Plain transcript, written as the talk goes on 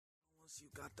You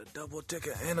got the double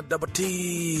ticket and the double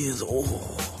tease.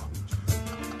 Oh,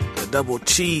 the double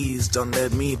cheese done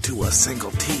led me to a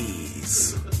single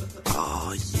tease.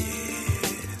 Oh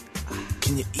yeah.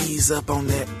 Can you ease up on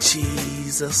that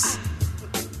Jesus?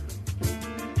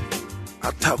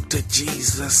 I talked to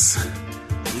Jesus.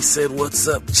 He said, "What's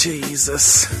up,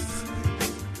 Jesus?"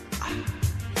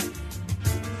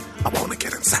 I wanna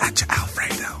get inside you,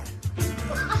 Alfredo.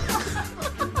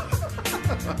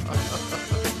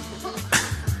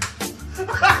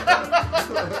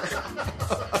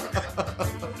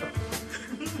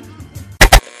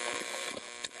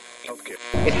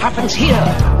 It happens here,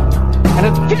 and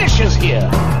it finishes here.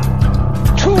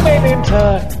 Two men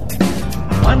enter,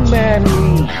 one man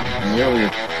leaves. Nearly a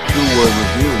two-word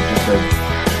review just said,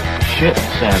 shit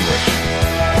sandwich.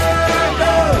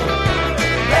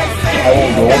 I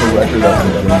will go on the record of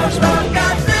the smoking.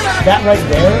 That right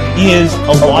there is a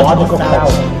logical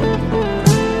fallacy.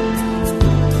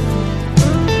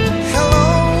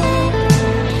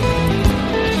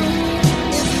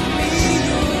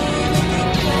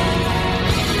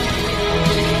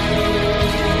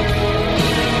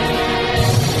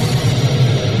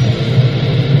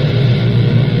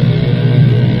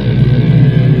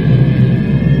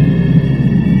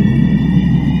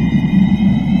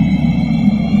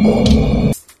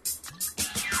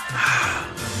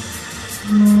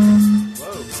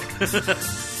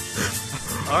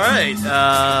 All right,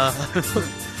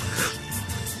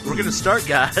 we're gonna start,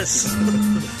 guys.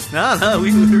 No,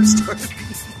 we're starting.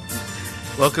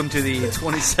 Welcome to the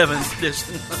 27th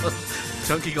edition of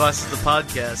Chunky Glasses, the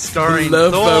podcast, starring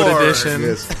Love Thor, Boat Edition,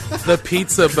 the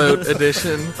Pizza Boat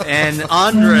Edition, and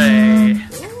Andre,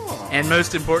 and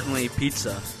most importantly,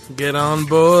 pizza. Get on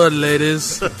board,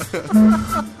 ladies. This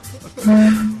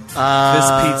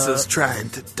pizza's trying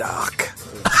to dock.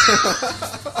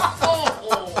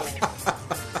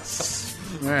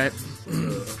 All right.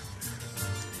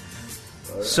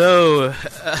 So,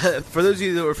 for those of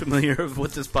you that are familiar with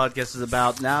what this podcast is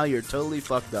about, now you're totally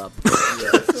fucked up.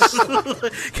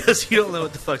 Because you don't know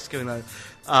what the fuck's going on.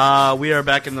 We are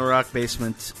back in the Rock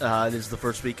Basement. It is the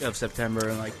first week of September,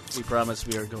 and like we promised,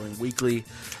 we are going weekly.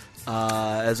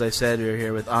 As I said, we're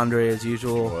here with Andre as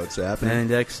usual. What's happening? And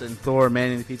Dex and Thor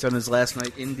manning the pizza on his last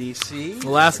night in DC.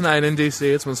 Last night in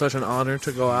DC, it's been such an honor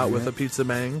to go out with a pizza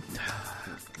bang.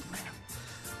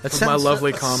 That With my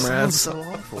lovely that comrades. sounds so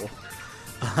awful.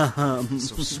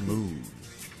 So smooth.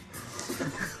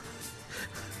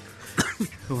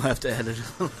 We'll have to edit it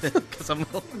a little bit because I'm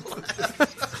going to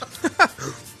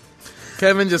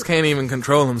Kevin just can't even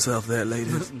control himself there,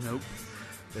 ladies. Nope.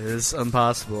 It is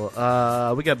impossible.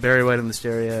 We got Barry White in the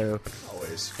stereo.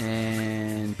 Always.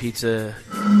 And pizza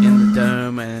in the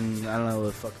dome. And I don't know what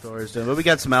the fuck Thor is doing. But we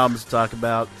got some albums to talk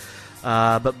about.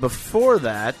 But before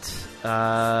that,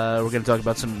 we're going to talk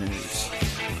about some news.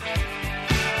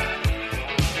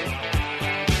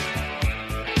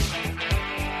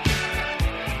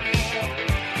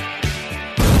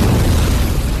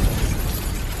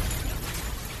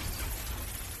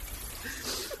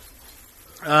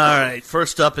 All right,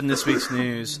 first up in this week's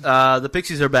news, the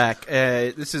Pixies are back.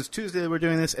 This is Tuesday that we're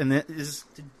doing this, and it is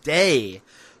today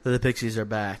that the Pixies are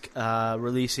back,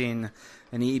 releasing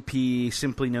an EP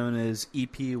simply known as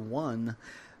EP1.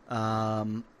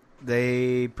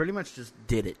 They pretty much just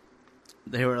did it.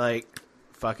 They were like,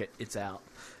 fuck it, it's out.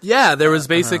 Yeah, there was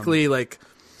basically like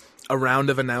a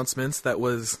round of announcements that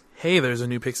was, hey, there's a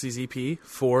new Pixies EP,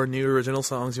 4 new original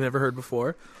songs you've never heard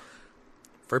before,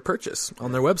 for purchase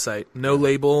on their website. No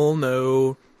label,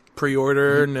 no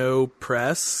pre-order, no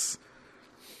press.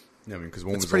 Yeah, I mean, because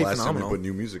when It's was the pretty last phenomenal. time they put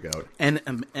new music out? And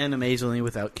amazingly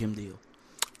without Kim Deal.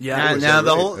 Yeah, Is now that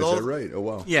the right? whole- Is the whole- that right? Oh,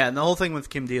 wow. Yeah, and the whole thing with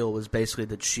Kim Deal was basically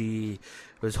that she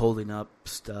was holding up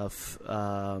stuff.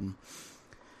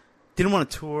 Didn't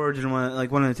want to tour. Didn't want to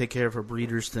wanted to take care of her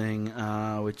breeders thing,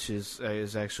 which is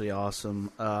actually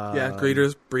awesome. yeah,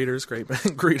 breeders, great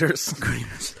greeters. Greeters.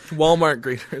 Walmart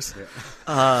greeters.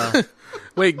 Yeah.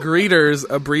 Wait, greeters,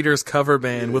 a breeders cover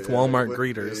band with Walmart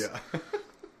greeters. Yeah.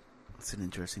 It's an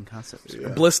interesting concept. Yeah.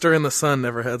 Blister in the sun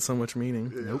never had so much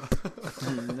meaning. Nope.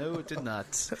 No, it did not.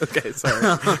 Okay,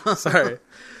 sorry. Sorry.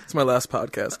 It's my last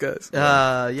podcast, guys.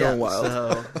 Yeah. Going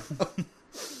wild.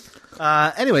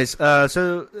 So, anyways,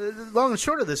 so long and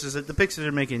short of this is that the Pixies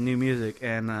are making new music,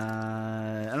 and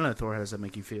I don't know, Thor, how does that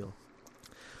make you feel?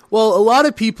 Well, a lot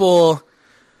of people,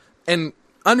 and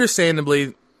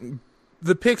understandably,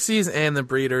 the Pixies and the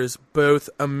Breeders, both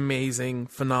amazing,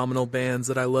 phenomenal bands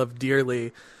that I love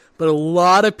dearly. But a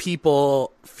lot of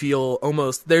people feel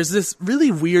almost, there's this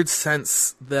really weird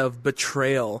sense of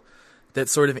betrayal that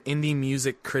sort of indie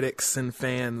music critics and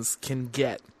fans can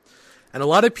get. And a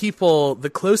lot of people, the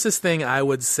closest thing I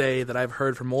would say that I've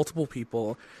heard from multiple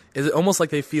people is almost like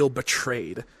they feel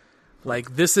betrayed.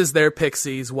 Like, this is their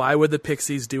Pixies. Why would the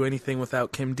Pixies do anything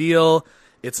without Kim Deal?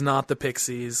 It's not the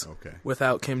Pixies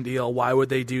without Kim Deal. Why would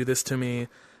they do this to me?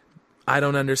 I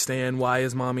don't understand. Why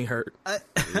is mommy hurt?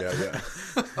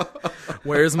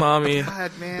 Where's mommy?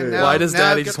 God, man. Why does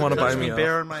daddy just want to buy me a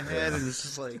bear in my head? And it's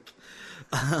just like,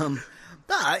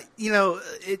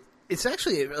 it's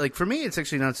actually like, for me, it's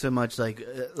actually not so much like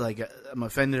I'm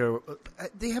offended or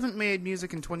they haven't made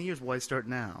music in 20 years. Why start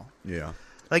now? Yeah.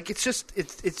 Like, it just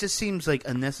seems like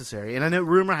unnecessary. And I know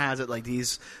rumor has it like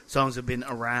these songs have been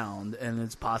around, and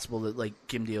it's possible that like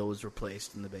Kim Deal was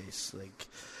replaced in the bass. Like,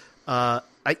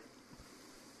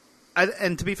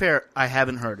 and to be fair, I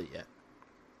haven't heard it yet.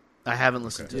 I haven't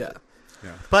listened to it.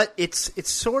 Yeah. But it's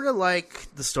sort of like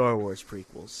the Star Wars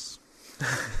prequels.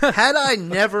 Had I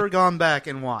never gone back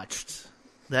and watched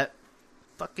that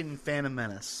fucking Phantom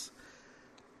Menace,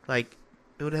 like,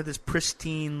 it would have this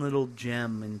pristine little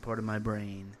gem in part of my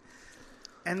brain.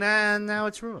 And then now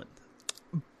it's ruined.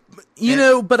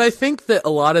 But I think that a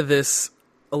lot of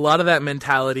that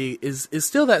mentality is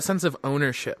still that sense of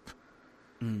ownership.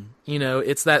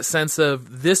 It's that sense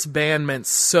of, this band meant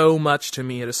so much to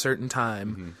me at a certain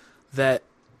time that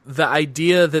the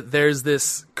idea that there's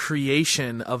this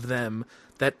creation of them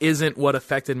that isn't what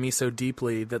affected me so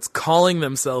deeply, that's calling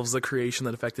themselves the creation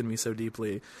that affected me so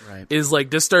deeply, is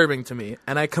like disturbing to me.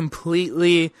 And I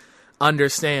completely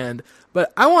understand.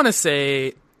 But I want to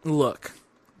say, look,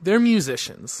 they're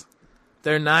musicians.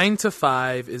 Their 9 to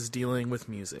 5 is dealing with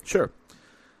music. Sure.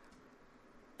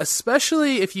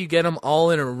 Especially if you get them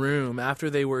all in a room after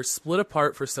they were split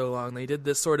apart for so long. They did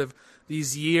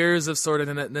these years of sort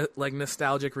of like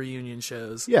nostalgic reunion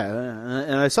shows. Yeah,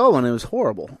 and I saw one. It was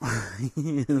horrible.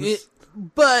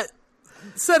 But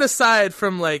set aside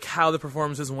from like how the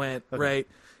performances went, right?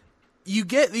 You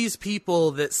get these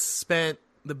people that spent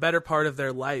the better part of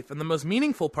their life and the most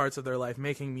meaningful parts of their life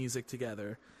making music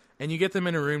together, and you get them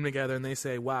in a room together and they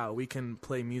say, wow, we can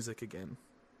play music again.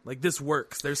 Like, this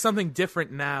works. There's something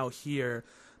different now here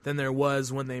than there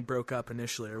was when they broke up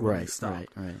initially or when they stopped.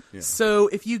 Right. Yeah. So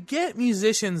if you get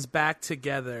musicians back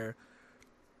together,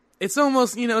 it's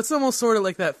almost sort of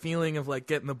like that feeling of like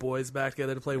getting the boys back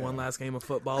together to play one last game of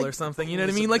football or something. You know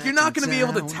what I mean? Like, you're not going to be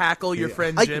able to tackle your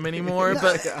friend Jim anymore,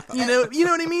 but you know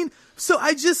what I mean? So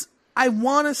I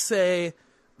want to say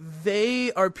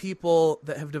they are people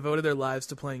that have devoted their lives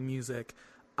to playing music.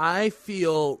 I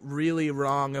feel really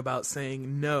wrong about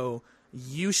saying, no,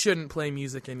 you shouldn't play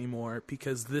music anymore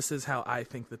because this is how I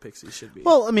think the Pixies should be.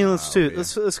 Well, I mean,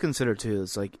 let's consider too.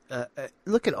 It's like,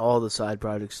 look at all the side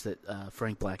projects that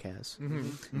Frank Black has,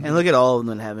 and look at all of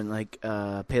them that haven't, like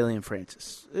Paley and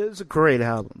Francis. It was a great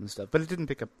album and stuff, but it didn't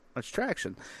pick up much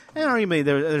traction. And arguably,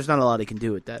 there's not a lot he can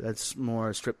do with that. That's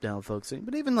more stripped down folk thing.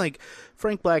 But even like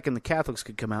Frank Black and the Catholics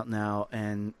could come out now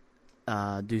and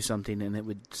do something, and it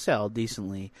would sell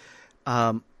decently.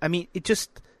 I mean, it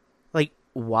just, like,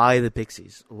 why the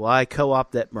Pixies? Why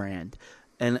co-opt that brand?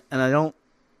 And I don't.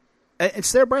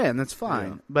 It's their brand. That's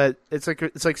fine. But it's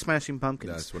like Smashing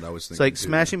Pumpkins. That's what I was thinking. It's like too.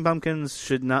 Smashing Pumpkins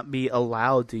should not be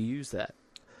allowed to use that.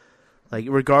 Like,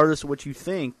 regardless of what you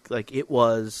think, like, it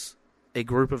was a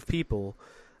group of people,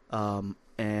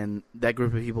 and that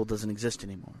group of people doesn't exist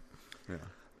anymore.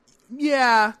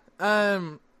 Yeah.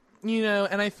 And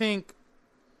I think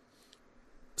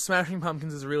Smashing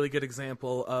Pumpkins is a really good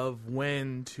example of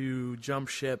when to jump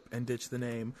ship and ditch the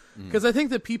name. Because I think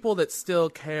the people that still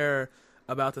care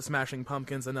about the Smashing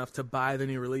Pumpkins enough to buy the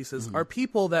new releases are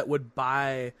people that would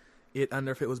buy it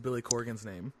under if it was Billy Corgan's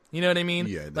name. You know what I mean?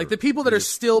 Yeah, like the people that are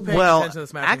still paying attention to the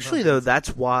Smashing actually, Pumpkins. though,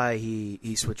 that's why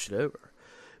he switched it over.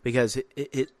 Because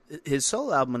his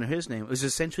solo album under his name was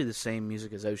essentially the same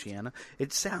music as Oceana.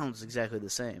 It sounds exactly the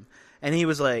same. And he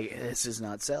was like, this is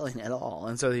not selling at all.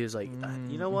 And so he was like,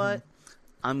 you know what?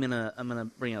 I'm gonna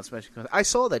bring out Smashing Pumpkins. I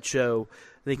saw that show.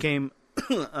 They came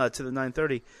to the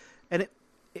 9:30, and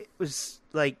it was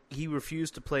like he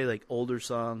refused to play like older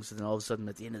songs, and then all of a sudden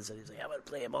at the end of it, he's like, I'm gonna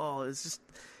play them all. It's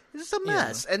just a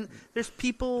mess. Yeah. And there's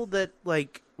people that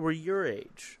like were your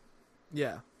age,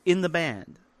 in the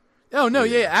band. Oh, no,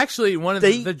 yeah. Actually, one of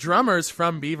the drummers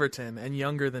from Beaverton and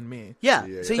younger than me. Yeah.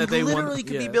 So you literally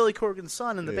could be Billy Corgan's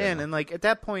son in the band. And, like, at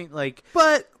that point, like...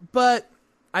 But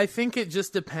I think it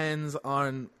just depends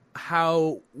on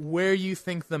where you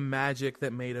think the magic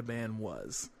that made a band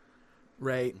was,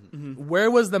 right? Mm-hmm. Where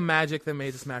was the magic that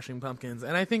made the Smashing Pumpkins?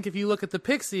 And I think if you look at the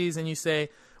Pixies and you say,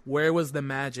 where was the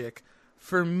magic?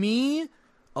 For me,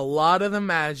 a lot of the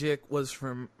magic was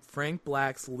from Frank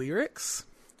Black's lyrics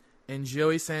and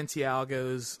Joey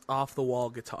Santiago's off-the-wall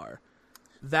guitar.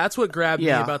 That's what grabbed me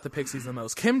Yeah. about the Pixies the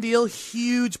most. Kim Deal,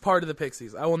 huge part of the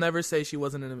Pixies. I will never say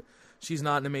she's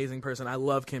not an amazing person. I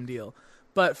love Kim Deal.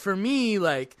 But for me,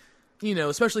 like, you know,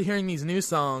 especially hearing these new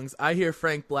songs, I hear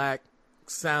Frank Black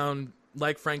sound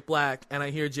like Frank Black, and I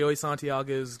hear Joey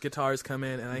Santiago's guitars come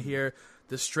in, and I hear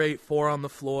the straight 4 on the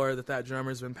floor that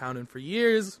drummer's been pounding for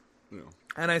years. Yeah.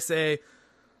 And I say,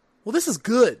 well, this is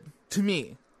good to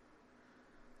me.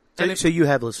 And So you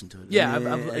have listened to it. Yeah,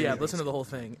 I've listened to the whole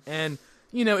thing. And,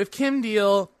 you know, if Kim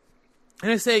Deal,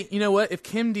 and I say, you know what, if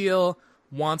Kim Deal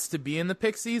wants to be in the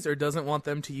Pixies or doesn't want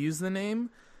them to use the name,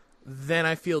 then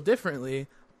I feel differently.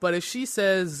 But if she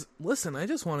says, listen, I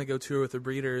just want to go tour with the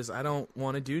Breeders, I don't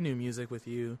want to do new music with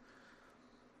you,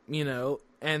 you know,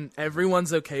 and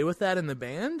everyone's okay with that in the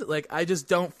band, like, I just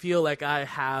don't feel like I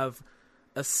have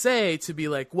a say to be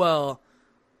like, well,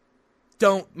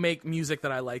 don't make music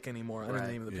that I like anymore under the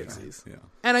name of the Pixies. Yeah.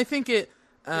 And I think it.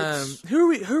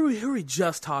 Who are we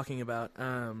just talking about?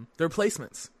 The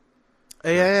Replacements.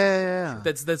 Yeah.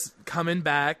 That's coming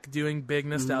back, doing big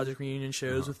nostalgic reunion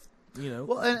shows with, you know.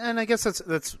 Well, and I guess that's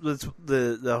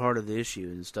the heart of the issue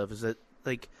and stuff is that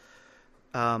like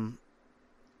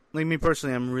me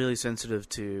personally, I'm really sensitive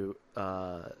to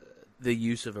the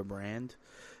use of a brand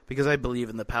because I believe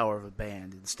in the power of a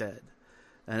band instead.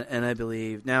 And I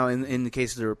believe now in the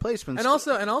case of the Replacements,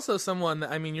 and also someone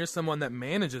that, I mean, you're someone that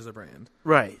manages a brand,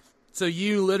 right? So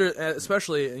you literally,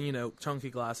 especially, you know, Chunky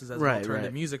Glasses as an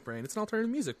alternative music brand. It's an alternative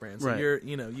music brand. So you're,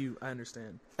 you know, I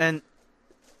understand. And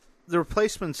the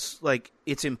Replacements, like,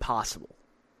 it's impossible.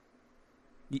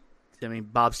 I mean,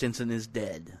 Bob Stinson is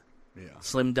dead. Yeah.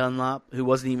 Slim Dunlop, who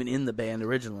wasn't even in the band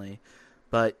originally,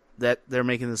 but that they're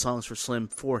making the songs for Slim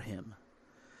for him.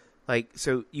 Like,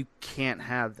 so you can't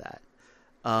have that.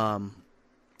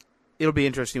 It'll be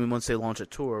interesting once they launch a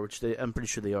tour, which I'm pretty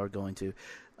sure they are going to,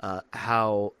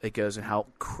 how it goes and how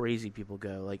crazy people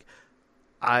go. Like,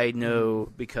 I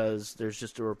know because there's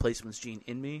just a Replacements gene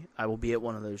in me, I will be at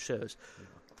one of those shows.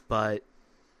 But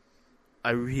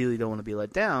I really don't want to be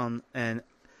let down, and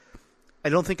I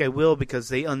don't think I will because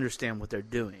they understand what they're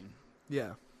doing.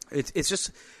 Yeah. It's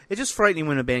just frightening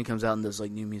when a band comes out and does like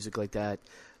new music like that.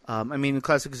 I mean, a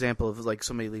classic example of like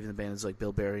somebody leaving the band is like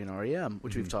Bill Berry and R.E.M.,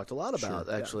 which we've talked a lot about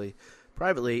actually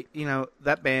privately. You know,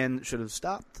 that band should have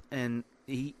stopped, and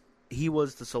he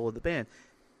was the soul of the band.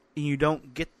 And you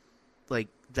don't get like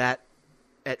that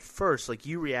at first. Like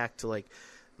you react to like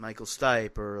Michael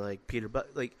Stipe or like Peter, but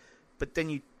then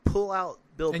you pull out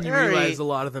Bill and Berry. You realize a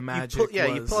lot of the magic.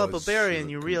 You pull out Bill Berry and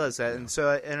you realize that, and so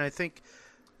I think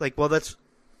like, well, that's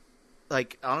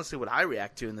like honestly what I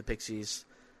react to in the Pixies.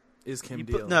 Is Kim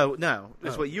Deal. No,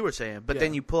 is what you were saying. But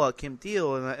then you pull out Kim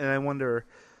Deal, and I wonder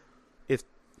if,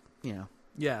 you know.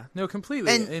 Yeah, no,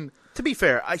 completely. And to be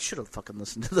fair, I should have fucking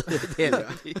listened to the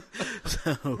band.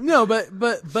 So. No,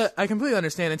 but I completely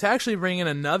understand. And to actually bring in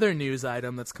another news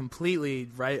item that's completely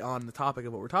right on the topic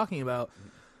of what we're talking about,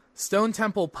 Stone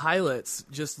Temple Pilots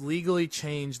just legally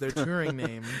changed their touring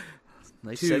name.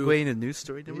 Nice segue into news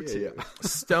story number 2. Yeah.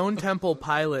 Stone Temple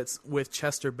Pilots with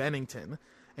Chester Bennington.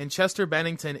 And Chester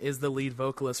Bennington is the lead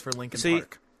vocalist for Linkin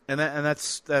Park. And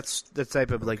that's the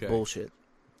type of like bullshit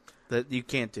that you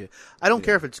can't do. I don't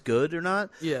care if it's good or not.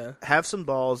 Yeah. Have some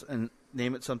balls and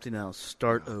name it something else.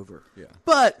 Start over. Yeah.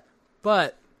 But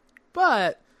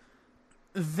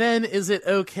then is it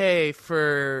okay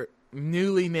for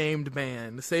newly named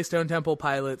band, say Stone Temple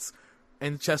Pilots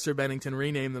and Chester Bennington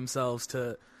rename themselves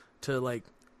to like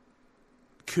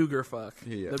Cougar Fuck,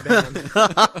 the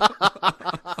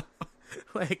band?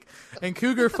 Like, and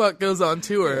Cougar Fuck goes on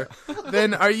tour,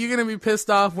 then are you gonna be pissed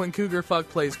off when Cougar Fuck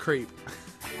plays Creep?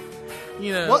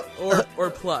 You know, what? or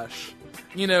Plush?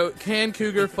 You know, can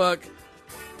Cougar Fuck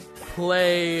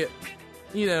play?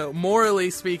 You know, morally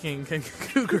speaking, can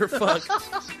Cougar Fuck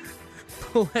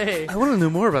play? I want to know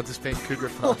more about this band, Cougar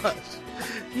Fuck. Plush?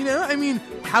 You know, I mean,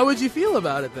 how would you feel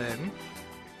about it then?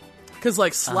 Because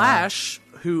like Slash,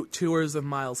 who tours with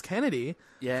Miles Kennedy,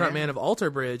 frontman of Alter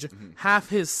Bridge, half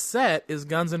his set is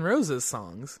Guns N' Roses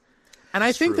songs. And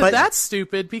I think that's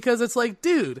stupid because it's like,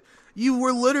 dude, you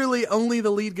were literally only the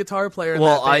lead guitar player in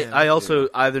that band. I also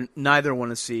neither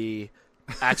want to see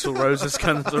Axl Rose's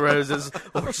Guns N' Roses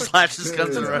or Slash's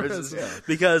Guns N' Roses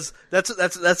because that's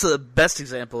the best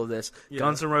example of this. Yeah.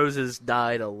 Guns N' Roses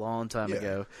died a long time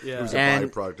ago. Yeah. It was a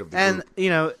byproduct of the group. You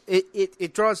know,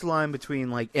 it draws the line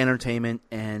between like entertainment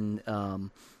and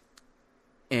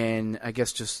I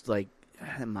guess just like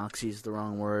moxie is the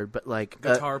wrong word, but like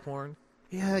guitar porn.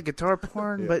 Yeah, guitar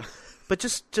porn, but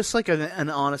just like an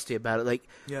honesty about it,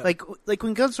 like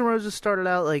when Guns N' Roses started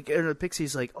out, like or the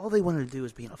Pixies, like all they wanted to do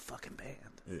was be in a fucking band.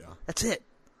 Yeah, that's it.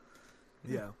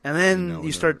 Yeah. And then You know,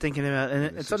 you start thinking about, and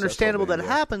it's successful understandable that band,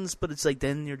 it yeah. happens, but it's like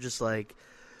then you're just like,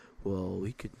 well,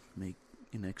 we could make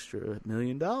an extra $1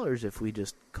 million if we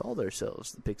just called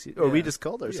ourselves the Pixies, or we Yeah. just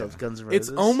called ourselves Yeah. Guns N' Roses.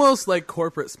 It's almost like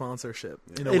corporate sponsorship.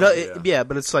 In a You way. know, yeah,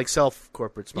 but it's like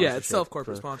self-corporate sponsorship. Yeah, it's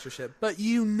self-corporate for- sponsorship. But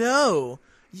you know.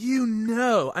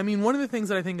 I mean, one of the things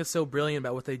that I think is so brilliant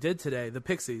about what they did today, the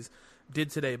Pixies did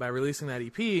today by releasing that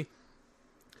EP,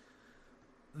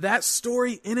 that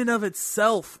story in and of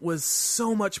itself was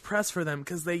so much press for them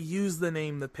because they used the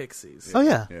name the Pixies. Oh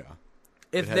yeah, Yeah.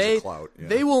 If It has they a clout, yeah.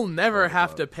 they will never Has a have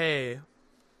clout. to pay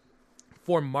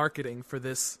for marketing for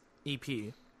this EP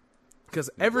because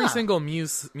every single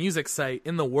music site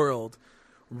in the world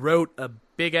wrote a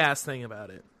big ass thing about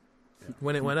it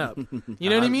when it went up. You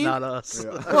know what I mean? Not us.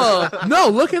 Well, no,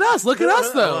 look at us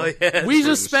though. Oh, yeah, we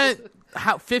just spent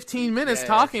 15 minutes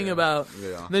talking about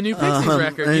Yeah. the new Pixies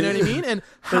record. You know what I mean? And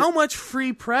how much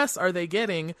free press are they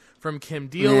getting from Kim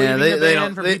Deal Yeah, leaving they the don't-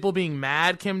 band, from they- people being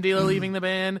mad Kim Deal leaving the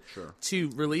band, Sure. to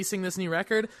releasing this new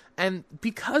record? And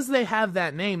because they have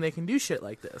that name, they can do shit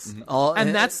like this. All-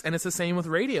 And it's the same with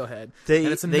Radiohead. They-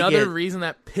 and it's they another get- reason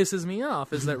that pisses me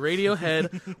off is that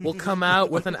Radiohead will come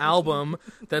out with an album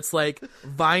that's like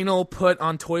vinyl put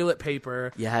on toilet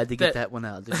paper. You had to get That- that one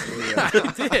out. Didn't you?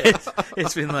 I did.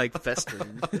 It's been like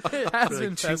festering. It has For, been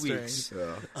like, 2 festering. weeks.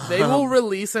 Yeah. They will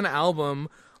release an album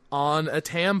on a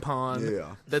tampon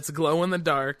Yeah. that's glow in the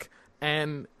dark,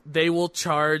 and they will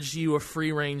charge you a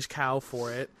free range cow for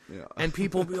it. Yeah. And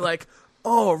people will be like,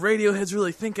 "Oh, Radiohead's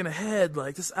really thinking ahead.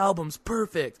 Like, this album's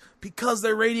perfect because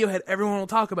they're Radiohead. Everyone will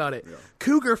talk about it." Yeah.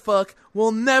 Cougar Fuck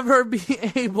will never be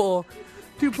able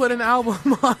to put an album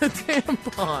on a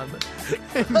tampon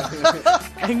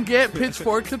and get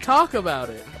Pitchfork to talk about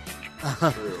it.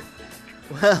 True.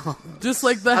 Well, Just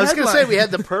like the I was going to say headline. we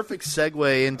had the perfect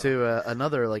segue into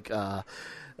another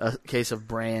a case of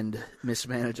brand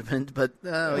mismanagement, but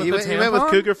you the went with tampon?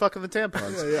 Cougar fucking the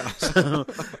tampons. Yeah.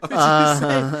 Did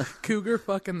you say Cougar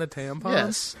fucking the tampons?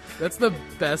 Yes. That's the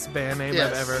best band name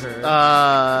Yes. I've ever heard.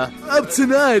 Up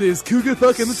tonight is Cougar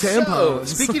fucking the So,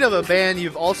 speaking of a band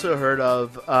you've also heard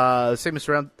of, same as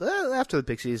around after the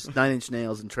Pixies, Nine Inch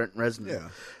Nails and Trent Reznor.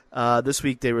 Yeah. This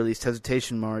week they released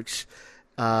Hesitation Marks.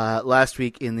 Last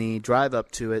week in the drive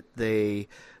up to it, they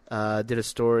did a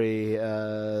story.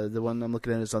 The one I'm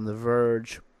looking at is on The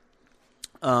Verge.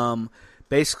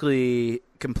 Basically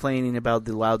complaining about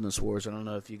the loudness wars. I don't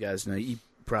know if you guys know. You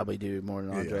probably do more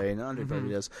than Andre, Yeah. and Andre probably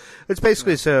does. It's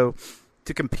basically so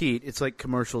to compete. It's like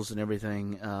commercials and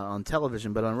everything on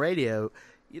television, but on radio,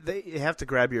 they have to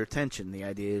grab your attention. The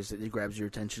idea is that it grabs your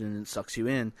attention and it sucks you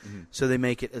in. So they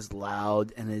make it as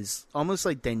loud and as almost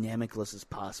like dynamicless as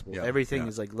possible. Yeah, Everything yeah.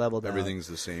 is like leveled out. Everything's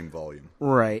the same volume.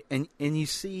 Right, and you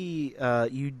see,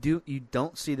 you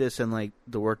don't see this in like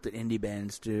the work that indie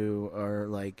bands do, or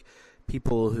like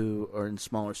people who are in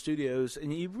smaller studios,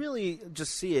 and you really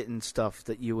just see it in stuff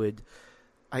that you would,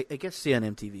 I guess, see on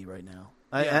MTV right now.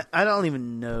 Yeah. I don't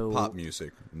even know Pop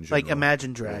music. In like general.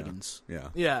 Imagine Dragons. Yeah.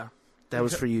 Yeah. That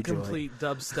was for you, Joy. Complete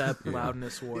dubstep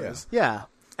loudness wars. Yeah,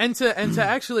 And to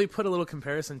actually put a little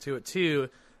comparison to it too,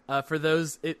 for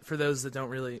those that don't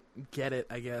really get it,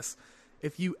 I guess,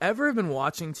 if you ever have been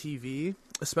watching TV,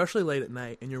 especially late at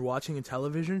night, and you're watching a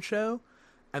television show,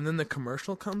 and then the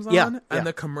commercial comes on, Yeah, and yeah.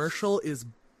 the commercial is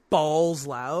balls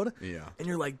loud, Yeah. and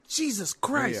you're like, Jesus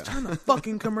Christ, Yeah. turn the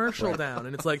fucking commercial down,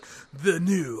 and it's like the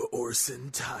new Orson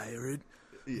Tyrant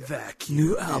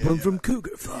vacuum album from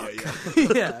Cougar Fuck,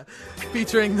 yeah,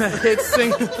 featuring the hit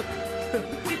single.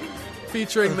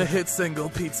 Featuring the hit single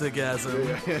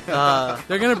Pizzagasm.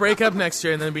 They're going to break up next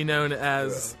year and then be known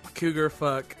as Cougar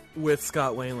Fuck with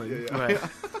Scott Whalen. right.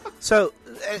 So,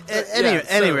 anyway,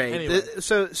 anyway.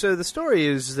 so the story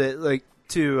is that like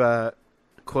to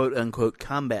quote unquote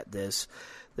combat this,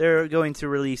 they're going to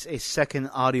release a second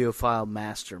audiophile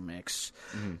master mix,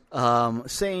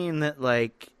 saying that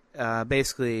like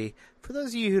basically for those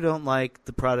of you who don't like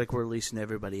the product we're releasing to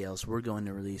everybody else, we're going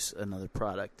to release another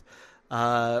product.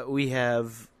 We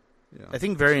have, I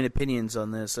think, varying opinions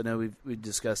on this. I know we've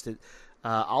discussed it.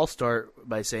 I'll start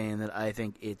by saying that I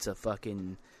think it's a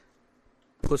fucking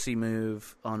pussy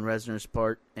move on Reznor's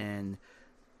part, and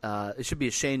it should be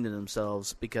ashamed of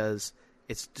themselves because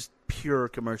it's just pure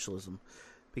commercialism.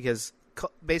 Because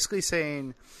basically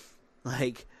saying,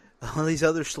 like, all these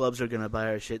other schlubs are going to buy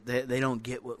our shit. They don't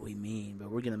get what we mean, but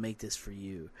we're going to make this for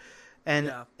you.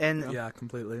 And Yeah,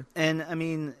 completely. and I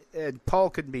mean, Paul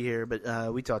couldn't be here,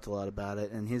 but we talked a lot about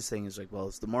it. And his thing is like, well,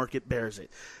 it's the market bears it.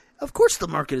 Of course, the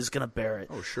market is going to bear it.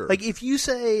 Oh, sure. Like if you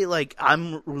say like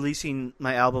I'm releasing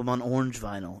my album on orange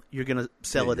vinyl, you're going to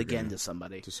sell Yeah, it you're again gonna- to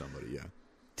somebody. To somebody, yeah.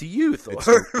 to you,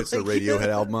 Thor. It's the Radiohead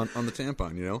album on the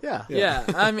tampon, you know? Yeah. Yeah,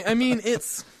 I mean,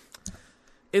 it's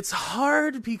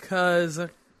hard because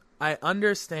I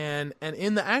understand, and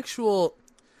in the actual,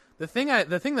 the thing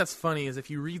that's funny is if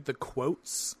you read the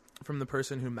quotes from the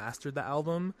person who mastered the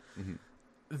album,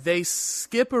 they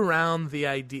skip around the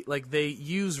idea, like they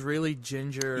use really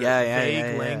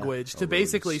vague language to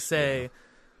basically say,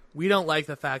 we don't like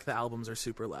the fact that albums are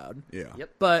super loud. Yeah. Yep.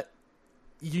 But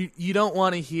you don't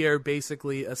want to hear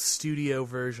basically a studio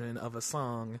version of a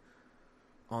song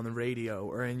on the radio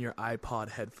or in your iPod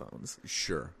headphones.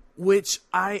 Sure. Which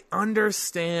I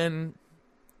understand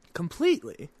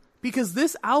completely. Because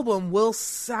this album will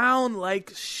sound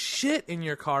like shit in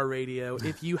your car radio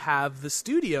if you have the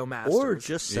studio masters. Or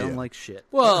just sound like shit.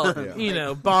 Well, you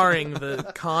know, barring the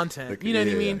content. You know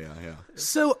what I mean? Yeah.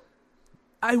 So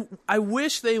I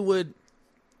wish they would.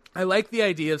 I like the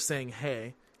idea of saying,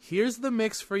 hey, here's the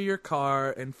mix for your car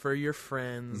and for your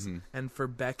friends and for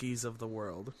Becky's of the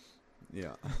world.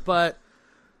 Yeah. But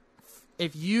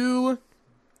if you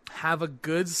have a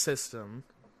good system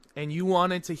and you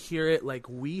wanted to hear it like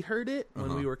we heard it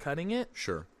when we were cutting it,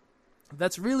 Sure.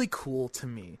 that's really cool to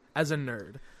me as a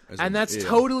nerd. As And a- that's yeah.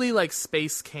 totally like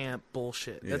space camp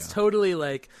bullshit. That's Yeah. totally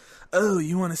like, oh,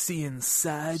 you want to see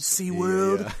inside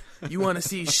SeaWorld? Yeah. You want to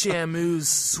see Shamu's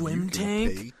swim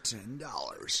tank? Pay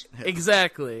 $10.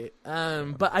 Exactly.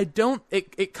 But I don't.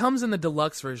 It comes in the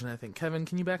deluxe version, I think. Kevin,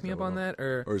 can you back me up on that?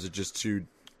 Or Or is it just too...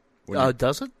 when you-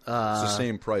 Does it? it's the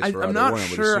same price for I'm either not one, I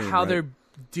would sure assume, how right? they're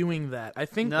doing that. I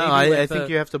think No, maybe I with think the-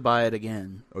 you have to buy it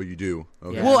again. Oh, you do?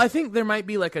 Okay. Yeah. Well, I think there might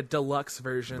be like a deluxe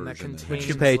version that Version that- contains.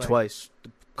 You pay like- twice the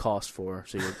cost for,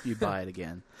 so you buy it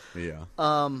again. Yeah.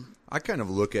 Um, I kind of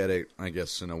look at it, I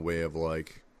guess, in a way of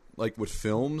like with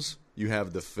films, you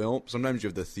have the film. Sometimes you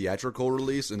have the theatrical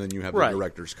release, and then you have Right. the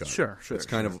director's cut. Sure, It's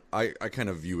kind sure. of I kind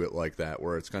of view it like that,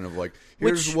 where it's kind of like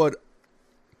here's Which- what.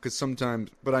 Because sometimes,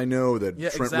 but I know that Yeah,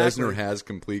 Trent exactly. Reznor has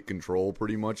complete control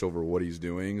pretty much over what he's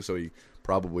doing, so he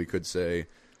probably could say,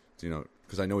 you know,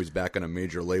 because I know he's back on a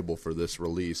major label for this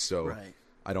release, so Right.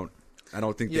 I don't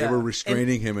think Yeah. they were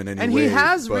restraining him in any And way. he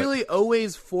has but- really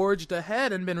always forged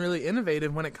ahead and been really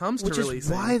innovative when it comes which to is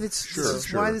releasing. why this Sure, is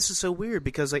sure. why this is so weird,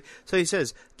 because like so he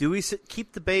says, do we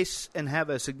keep the bass and have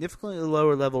a significantly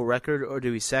lower level record, or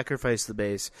do we sacrifice the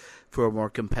bass for a more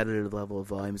competitive level of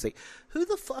volume? It's like, who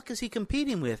the fuck is he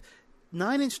competing with?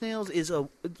 Nine Inch Nails is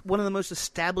one of the most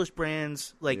established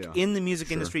brands Yeah, in the music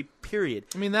sure. industry, period.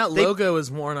 I mean, that They- logo is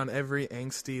worn on every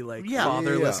angsty, like Yeah.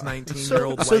 fatherless Yeah.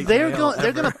 19-year-old So white they're male going they're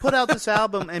ever. going to put out this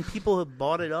album, and people have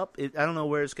bought it up. I don't know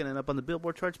where it's going to end up on the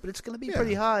Billboard charts, but it's going to be Yeah,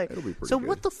 pretty high. it'll be pretty so good.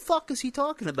 what the fuck is he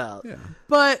talking about? Yeah.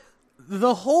 But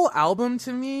the whole album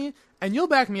to me, and you'll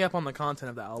back me up on the content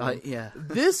of the album. Yeah.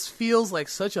 This feels like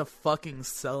such a fucking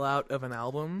sellout of an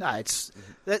album. Nah, it's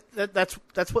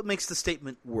that's what makes the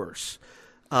statement worse.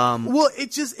 Well,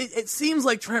 it seems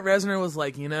like Trent Reznor was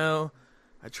like, you know,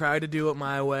 I tried to do it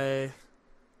my way,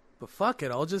 but fuck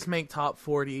it, I'll just make top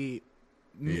 40.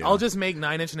 Yeah. I'll just make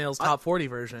Nine Inch Nails top 40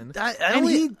 version. I And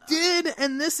only- he did,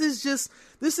 and this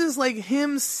is like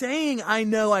him saying, I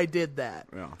know I did that.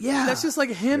 Yeah. Yeah. That's just like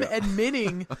him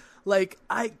admitting, like,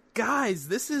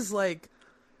 this is like,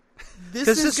 this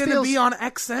 'Cause is this going to feels- be on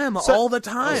XM So- all the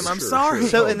time. I'm sure, sorry. sure.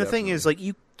 So, Oh, and the thing definitely. is, like,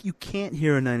 you can't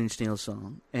hear a Nine Inch Nails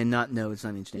song and not know it's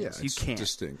Nine Inch Yeah, Nails. You it's can't.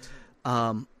 distinct.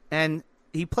 And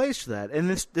he plays to that. And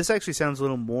this actually sounds a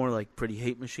little more like Pretty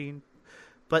Hate Machine,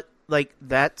 but like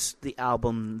that's the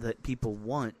album that people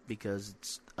want because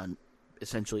it's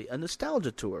essentially a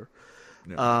nostalgia tour.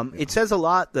 Yeah. It says a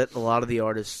lot that a lot of the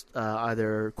artists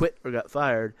either quit or got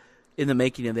fired in the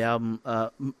making of the album.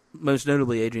 Most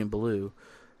notably, Adrian Belew,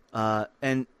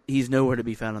 and he's nowhere to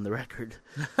be found on the record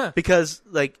because,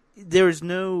 like, there is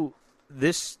no.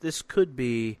 This could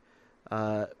be.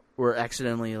 We're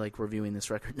accidentally like reviewing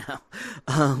this record now.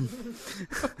 'Cause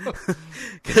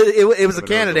it was a Never know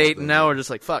candidate, those and now things. we're just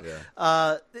like fuck. Yeah.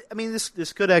 I mean, this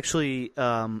could actually.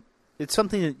 It's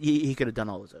something that he could have done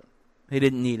all his own. He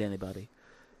didn't need anybody,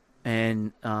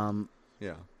 and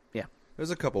Yeah. yeah.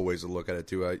 There's a couple ways to look at it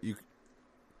too.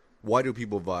 Why do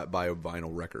people buy vinyl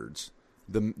records?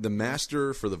 The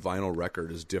master for the vinyl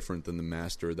record is different than the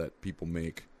master that people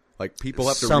make. Like people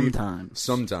have to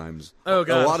sometimes. Oh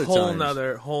god, a lot of whole times.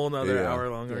 nother Yeah. hour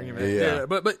long argument. Yeah.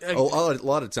 But A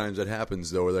lot of times that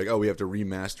happens though. We're like, oh, we have to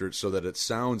remaster it so that it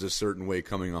sounds a certain way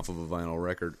coming off of a vinyl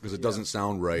record because it doesn't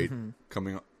sound right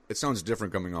coming. It sounds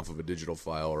different coming off of a digital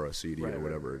file or a CD or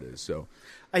whatever it is. So,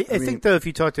 I mean- think though, if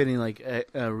you talk to any like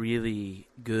a really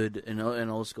good an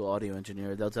old school audio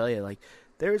engineer, they'll tell you like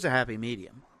there is a happy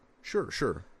medium. sure.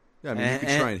 Yeah, I mean, you could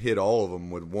try and hit all of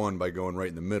them with one by going right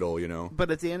in the middle, you know.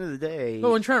 But at the end of the day... But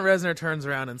when Trent Reznor turns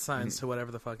around and signs to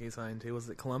whatever the fuck he signed to, was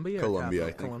it Columbia? Columbia, or I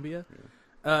think. Columbia?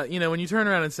 Yeah. You know, when you turn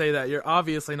around and say that, you're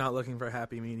obviously not looking for a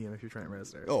happy medium if you're Trent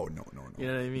Reznor. Oh, no. You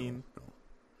know what I mean?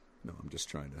 No, I'm just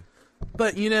trying to...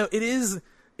 But, you know, it is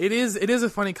a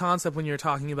funny concept when you're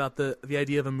talking about the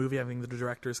idea of a movie having the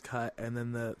director's cut and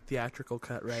then the theatrical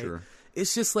cut, right? Sure.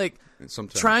 It's just like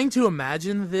Sometimes... trying to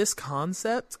imagine this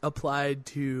concept applied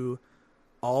to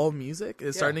all music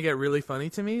is starting to get really funny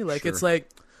to me. Like, It's like,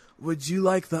 would you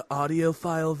like the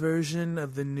audiophile version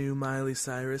of the new Miley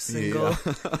Cyrus single?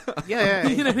 Yeah.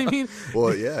 You know what I mean?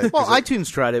 Well, yeah. Well, iTunes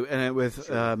tried it and with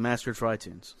Mastered for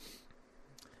iTunes.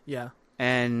 Yeah.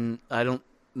 And I don't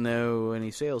know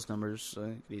any sales numbers. I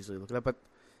could easily look it up. But,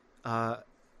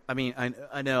 I mean,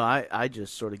 I know I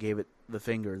just sort of gave it the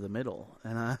finger in the middle.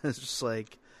 And I was just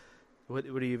like, what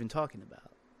are you even talking about?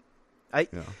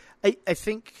 I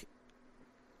think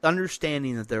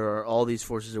understanding that there are all these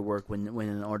forces at work when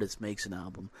an artist makes an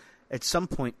album, at some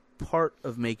point, part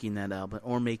of making that album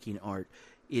or making art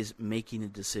is making a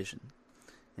decision.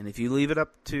 And if you leave it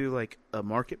up to, like, a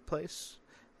marketplace,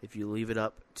 if you leave it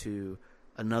up to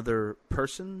another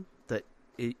person that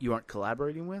you aren't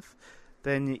collaborating with,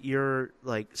 then you're,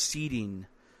 like, ceding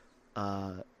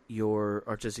your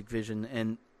artistic vision,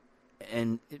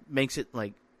 and it makes it,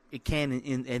 like, it can,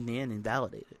 in the end,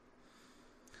 invalidate it.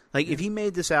 Like, if he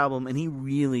made this album and he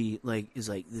really, like, is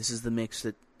like, this is the mix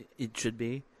that it should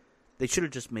be, they should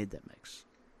have just made that mix.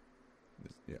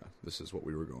 Yeah, this is what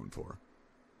we were going for.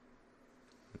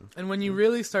 Yeah. And when you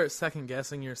really start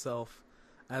second-guessing yourself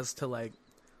as to, like,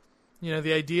 you know,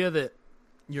 the idea that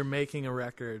you're making a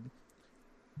record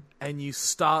and you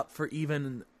stop for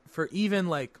even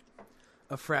like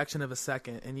a fraction of a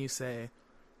second and you say,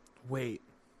 wait,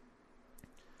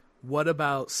 what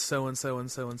about so and so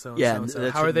and so and so and so and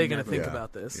so? How are they going to think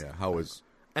about this? Yeah, how is...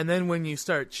 And then when you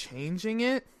start changing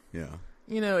it, Yeah.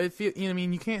 you know, I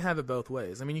mean, you can't have it both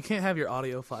ways. I mean, you can't have your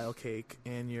audiophile cake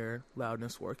and your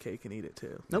loudness war cake and eat it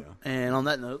too. Nope. Yeah. And on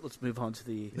that note, let's move on to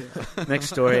the next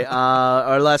story.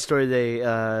 Our last story today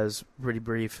is pretty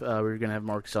brief. We're going to have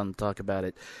Marcus on to talk about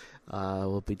it.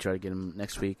 We'll be trying to get him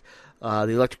next week. The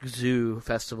Electric Zoo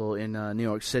Festival in New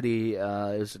York City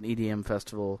is an EDM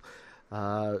festival.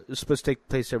 It was supposed to take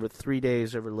place over 3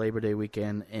 days over Labor Day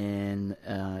weekend, and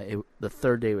the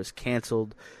third day was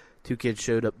canceled. 2 kids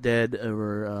showed up dead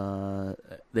over,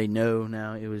 they know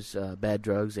now it was bad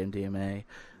drugs, MDMA,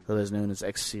 otherwise known as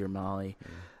ecstasy or Molly.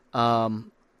 I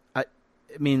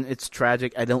mean, it's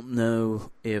tragic. I don't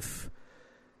know if...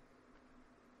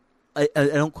 I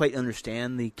don't quite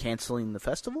understand the canceling the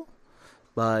festival,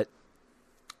 but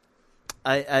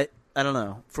I don't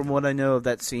know. From what I know of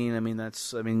that scene,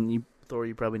 Thor,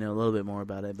 you probably know a little bit more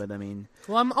about it, but I mean...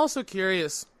 Well, I'm also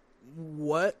curious,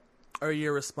 what are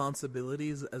your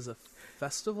responsibilities as a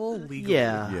festival legally?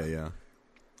 Yeah.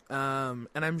 And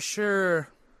I'm sure...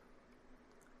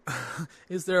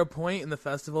 Is there a point in the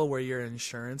festival where your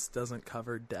insurance doesn't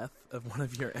cover death of one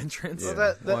of your entrants?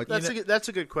 Yeah. Well, that's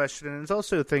a good question, and it's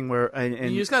also a thing where...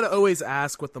 And you just got to always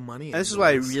ask what the money is. And this is why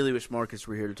I really wish Marcus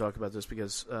were here to talk about this,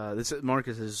 because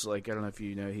Marcus is, like, I don't know if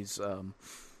you know, he's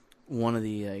one of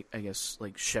the, I guess,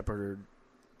 like, shepherds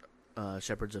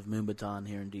of Moombahton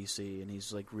here in D.C., and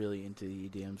he's, like, really into the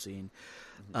EDM scene.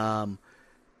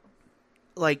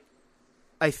 Like,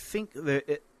 I think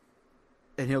that...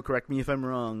 and he'll correct me if I'm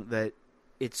wrong, that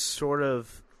it's sort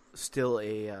of still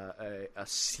a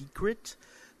secret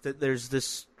that there's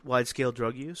this wide-scale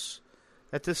drug use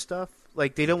at this stuff.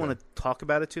 Like, they don't want to talk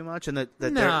about it too much, and that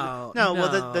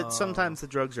sometimes the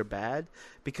drugs are bad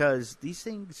because these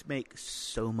things make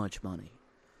so much money.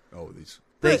 Oh, these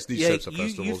types of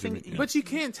festivals. But you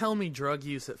can't tell me drug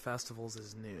use at festivals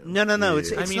is new. No.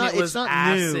 Yeah. It was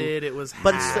acid, new. It was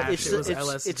but hash, it was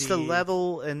LSD. It's the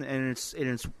level and it's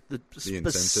the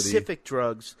specific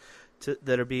drugs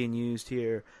that are being used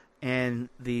here, and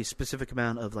the specific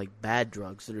amount of, like, bad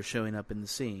drugs that are showing up in the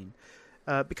scene,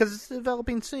 because it's a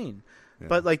developing scene. Yeah.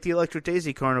 But, like, the Electric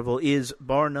Daisy Carnival is,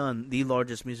 bar none, the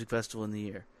largest music festival in the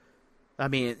year. I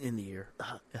mean,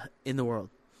 in the world.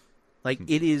 Like,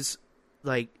 it is,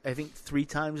 like, I think 3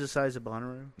 times the size of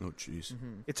Bonnaroo. Oh, jeez.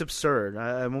 Mm-hmm. It's absurd.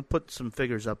 I won't put some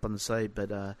figures up on the site,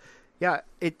 but, yeah,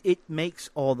 it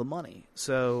makes all the money.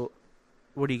 So,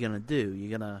 what are you going to do?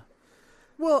 You're going to...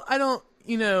 Well,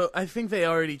 I think they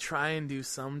already try and do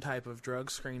some type of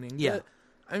drug screening. Yeah. But,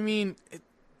 I mean,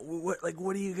 what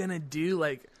are you going to do?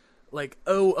 Like,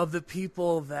 of the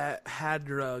people that had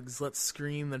drugs, let's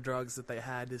screen the drugs that they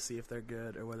had to see if they're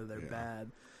good or whether they're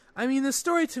bad. I mean, the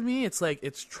story to me, it's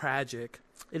tragic.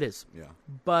 It is. Yeah.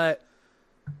 But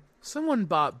Someone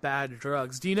bought bad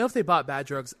drugs. Do you know if they bought bad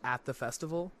drugs at the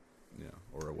festival? Yeah,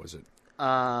 or was it?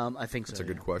 I think so. That's a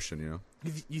good question.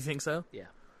 You think so? Yeah.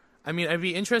 I mean, it'd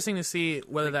be interesting to see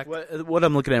whether that. What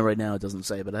I'm looking at right now, it doesn't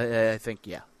say, but I think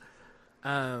yeah.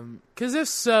 Because if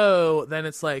so, then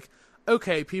it's like,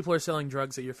 okay, people are selling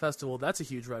drugs at your festival. That's a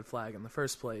huge red flag in the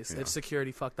first place. Yeah. If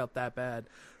security fucked up that bad,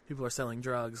 people are selling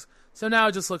drugs. So now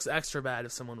it just looks extra bad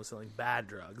if someone was selling bad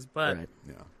drugs. But Right.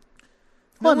 Yeah.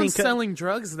 no one's selling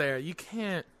drugs there. You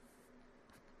can't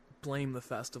blame the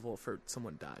festival for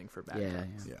someone dying for bad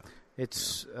drugs. Yeah.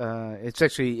 It's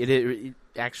actually it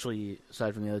actually,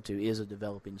 aside from the other two, is a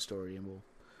developing story, and we'll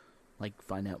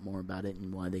find out more about it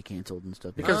and why they canceled and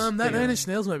stuff. Because that Nine Inch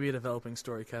Nails might be a developing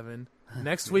story, Kevin.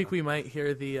 Next week we might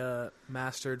hear the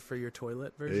mastered for your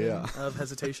toilet version of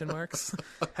Hesitation Marks.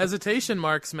 Hesitation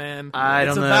Marks, man.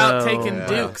 It's about taking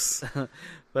dukes.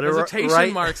 But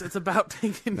Hesitation Marks. It's about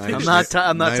taking dukes. I'm not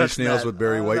Nine Inch touching Nails that. with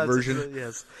Barry White version.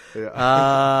 Yes. Yeah.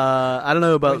 I don't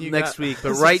know about When you next got week,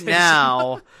 but right Hesitation.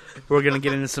 now we're gonna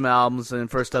get into some albums, and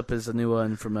first up is a new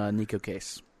one from Nico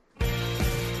Case.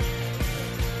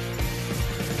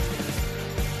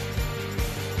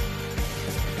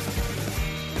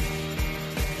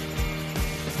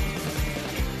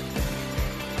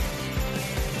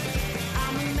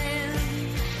 I'm a man,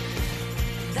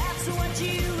 that's what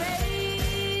you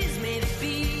raised me to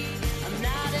be. I'm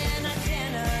not an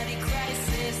identity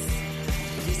crisis,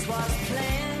 this was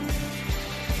planned.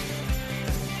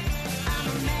 I'm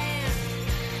a man,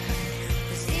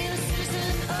 this is a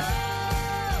citizen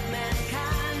of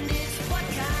mankind. It's what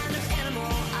kind of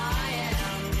animal I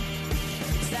am.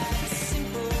 It's that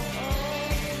simple.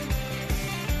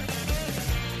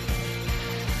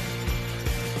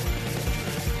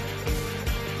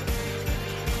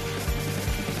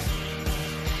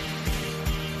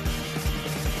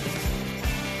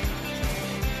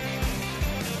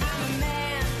 I'm a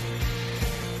man,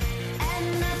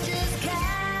 and not just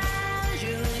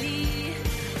casually.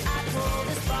 I pull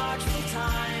this barge full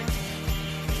time.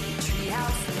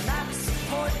 Treehouse will not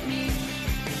support me.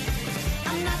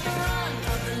 I'm not the run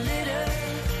of the litter.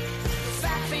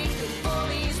 Fat finger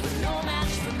bullies with no match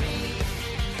for me.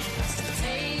 I still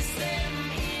taste them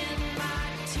in my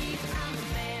teeth. I'm a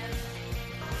man.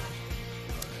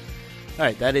 All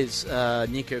right, that is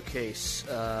Nico Case.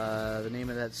 The name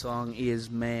of that song is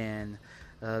Man.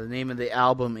 The name of the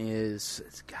album is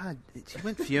God. She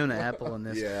went Fiona Apple in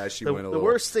this. Yeah, she the, went a the little.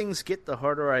 worse things get, the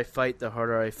harder I fight. The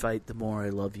harder I fight, the more I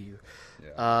love you.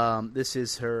 Yeah. This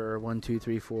is her 1, 2,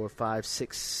 3, 4, 5,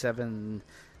 6, 7.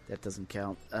 That doesn't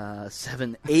count.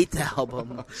 7, 8th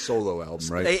album. Solo album,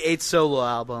 right? Eighth solo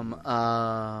album.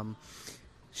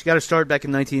 She got her start back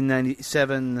in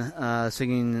 1997,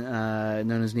 singing,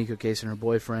 known as Nico Case and Her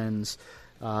Boyfriends.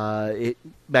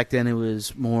 Back then it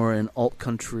was more an alt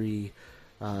country,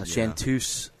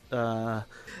 chanteuse,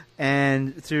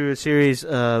 and through a series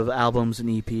of albums and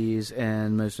EPs,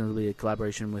 and most notably a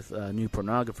collaboration with New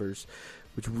Pornographers,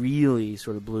 which really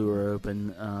sort of blew her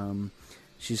open.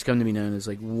 She's come to be known as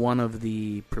one of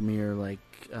the premier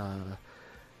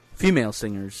female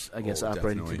singers, I guess,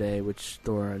 operating definitely. today, which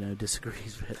Thor I know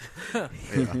disagrees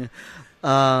with.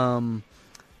 Yeah.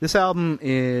 This album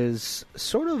is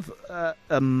sort of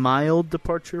a mild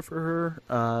departure for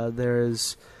her.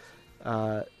 There's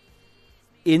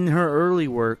in her early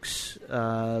works,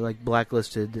 like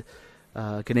Blacklisted,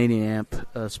 Canadian Amp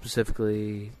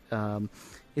specifically,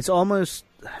 it's almost,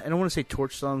 I don't want to say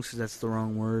torch songs because that's the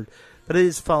wrong word, but it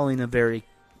is following a very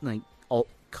alt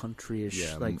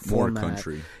country-ish more format.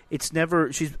 country. It's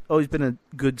never. She's always been a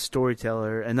good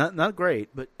storyteller, and not great,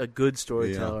 but a good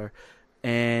storyteller.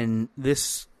 And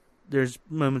there's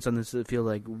moments on this that feel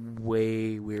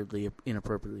way weirdly,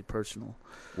 inappropriately personal.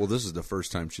 Well, this is the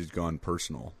first time she's gone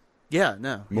personal. Yeah,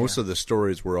 no. Most of the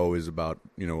stories were always about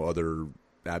other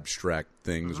abstract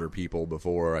things or people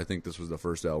before. I think this was the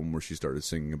first album where she started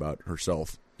singing about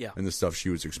herself. Yeah. And the stuff she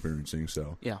was experiencing.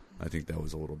 So Yeah, I think that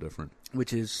was a little different.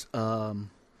 which is Because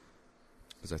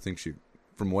I think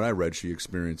from what I read, she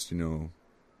experienced, kind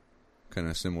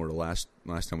of similar to last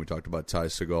time we talked about Ty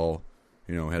Segall.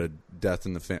 Had a death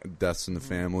in the deaths in the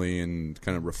family, and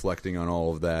kind of reflecting on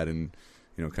all of that, and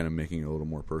kind of making it a little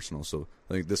more personal. So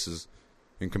I think this is,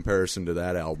 in comparison to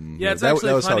that album. Yeah, it's that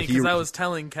actually was funny how he. because I was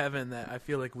telling Kevin that I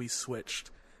feel like we switched.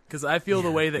 Because I feel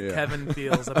the way that Yeah. Kevin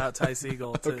feels about Ty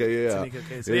Segall to Nico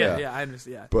Case. So Yeah. yeah, I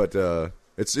understand. Yeah. But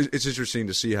it's interesting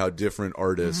to see how different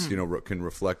artists can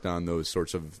reflect on those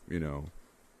sorts of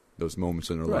those moments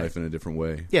in their Right. life in a different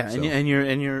way. yeah, So, and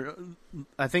you're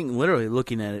I think literally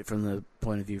looking at it from the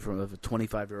point of view of a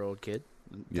 25-year-old kid,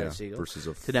 Ty Segall, versus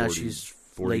a to now 40, she's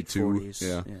 42. late 40s.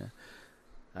 Yeah.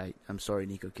 I'm sorry,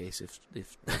 Nico Case, if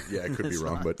Yeah, I could be it's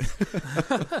wrong, not.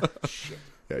 but Shit.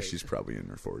 yeah, she's probably in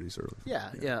her 40s early.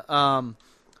 Yeah.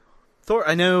 Thor,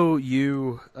 I know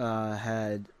you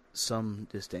had some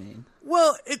disdain.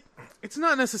 Well, it's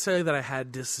not necessarily that I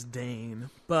had disdain,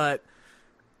 but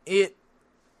it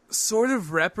sort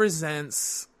of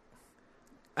represents.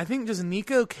 I think just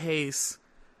Nico Case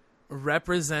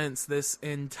represents this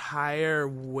entire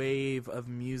wave of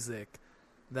music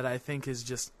that I think is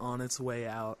just on its way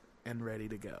out and ready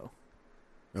to go.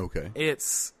 Okay.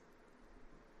 It's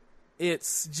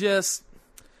just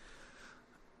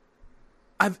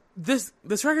this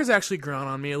record's actually grown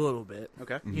on me a little bit.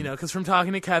 Okay. You know, because from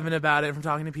talking to Kevin about it, from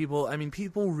talking to people, I mean,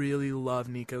 people really love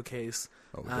Nico Case.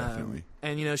 Oh, definitely.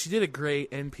 And, you know, she did a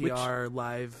great NPR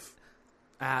live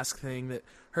ask thing that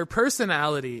her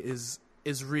personality is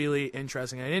really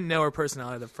interesting. I didn't know her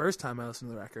personality the first time I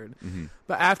listened to the record. Mm-hmm.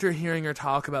 But after hearing her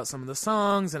talk about some of the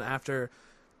songs and after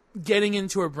getting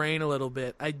into her brain a little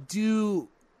bit, I do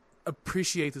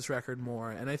appreciate this record more.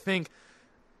 And I think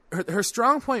her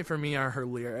strong point for me are her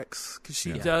lyrics, because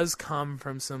she does come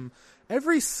from some.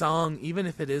 Every song, even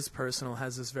if it is personal,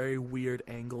 has this very weird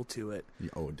angle to it.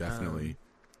 Oh, definitely.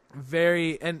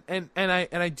 Very and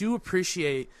I do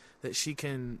appreciate that she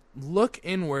can look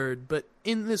inward, but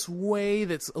in this way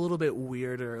that's a little bit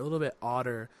weirder, a little bit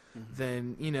odder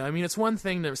than, you know, I mean, it's one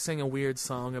thing to sing a weird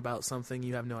song about something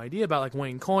you have no idea about, like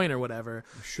Wayne Coyne or whatever,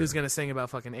 who's going to sing about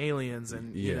fucking aliens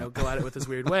and, you know, go at it with this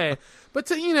weird way. But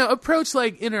to, you know, approach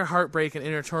like inner heartbreak and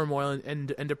inner turmoil and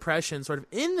depression sort of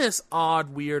in this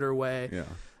odd, weirder way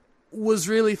was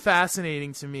really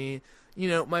fascinating to me. You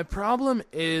know, my problem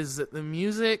is that the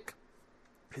music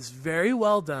is very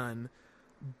well done,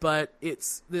 but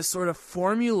it's this sort of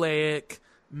formulaic,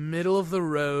 middle of the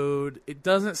road. It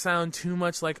doesn't sound too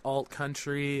much like alt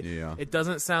country. Yeah. It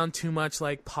doesn't sound too much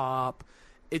like pop.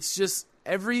 It's just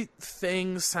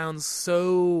everything sounds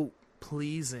so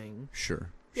pleasing. Sure.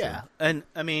 Yeah, and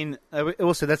I mean, I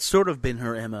will say that's sort of been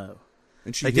her MO.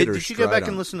 And she Like, hit her did you go stride back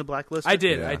and on- listen to Blacklist? I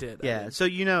did. Yeah. I did. Yeah, so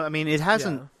you know, I mean, it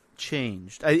hasn't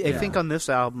changed. I think on this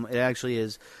album, it actually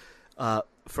is.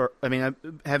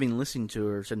 Having listened to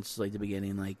her since like the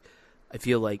beginning, like I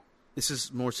feel like this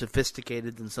is more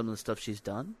sophisticated than some of the stuff she's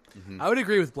done. I would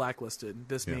agree with Blacklisted,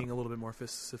 this Yeah. being a little bit more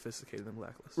sophisticated than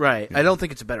Blacklisted. Right. Yeah. I don't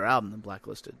think it's a better album than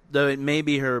Blacklisted, though it may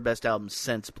be her best album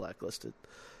since Blacklisted.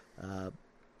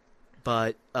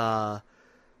 But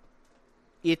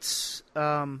it's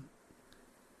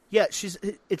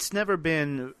it's never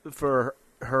been for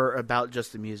her about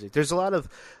just the music. There's a lot of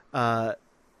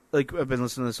like I've been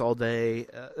listening to this all day.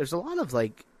 There's a lot of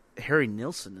like Harry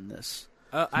Nilsson in this,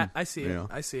 I see it. Yeah.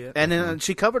 I see it. and then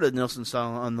she covered a Nilsson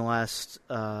song on the last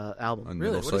album. On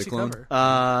Really? Middle What did she Cyclone?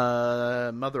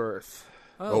 cover? Mother Earth.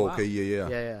 Oh, wow. okay,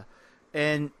 yeah.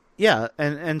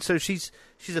 And so she's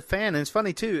a fan, and it's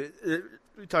funny too.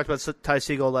 We talked about Ty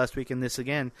Segall last week, and this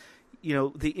again. You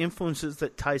know, the influences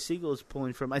that Ty Segall is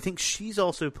pulling from, I think she's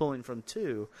also pulling from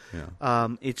too. Yeah.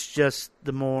 It's just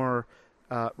the more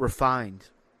refined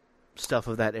stuff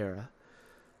of that era.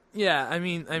 Yeah, I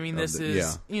mean, this is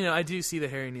yeah. you know, I do see the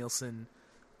Harry Nilsson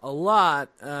a lot.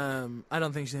 I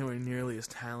don't think she's anywhere nearly as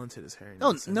talented as Harry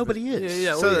No, Nilsson. nobody but- is.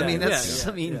 Yeah, So, well, I mean, yeah, that's-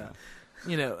 yeah, I mean- yeah.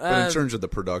 You know, But in terms of the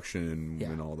production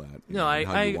and all that. you No, know, I- and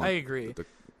how you I want agree.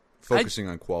 focusing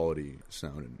on quality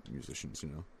sound and musicians, you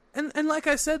know. and like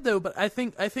I said though, but I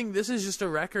think this is just a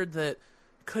record that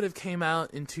could have came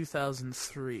out in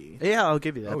 2003. Yeah, I'll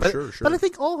give you that. Oh, but, sure. But I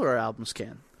think all of her albums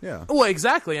can. Yeah. Well,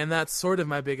 exactly, and that's sort of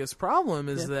my biggest problem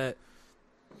is that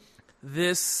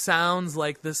this sounds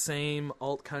like the same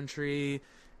alt country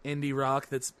indie rock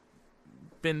that's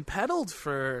been peddled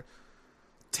for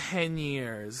 10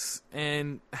 years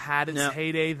and had its Now-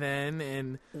 heyday then,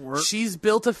 and Weren't- she's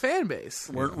built a fan base.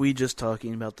 Weren't we just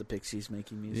talking about the Pixies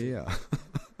making music? Yeah.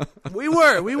 We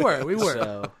were.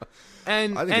 So,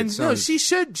 And I think and it no, sounds- she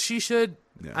should.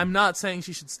 Yeah. I'm not saying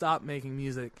she should stop making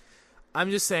music. I'm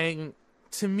just saying,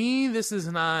 to me, this is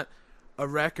not a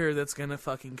record that's gonna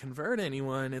fucking convert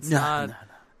anyone. It's not, no.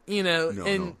 you know, No,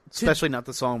 and no. to- Especially not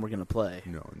the song we're going to play.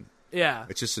 No. and yeah,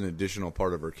 It's just an additional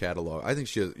part of her catalog. I think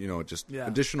she has, you know, just Yeah.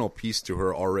 additional piece to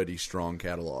her already strong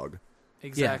catalog.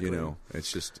 exactly. You know,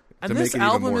 it's just and to this make it even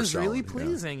album more is really solid, yeah.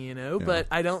 pleasing, you know, Yeah. but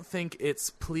I don't think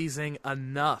it's pleasing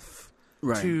enough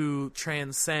Right. to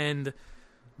transcend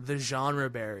the genre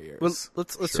barriers. Well,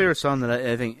 let's hear a song that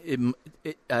I think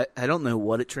I don't know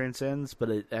what it transcends, but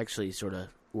it actually sort of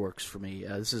works for me.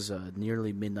 This is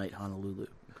Nearly Midnight Honolulu.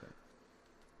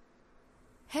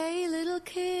 Hey, little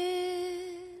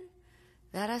kid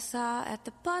that I saw at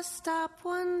the bus stop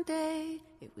one day.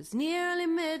 It was nearly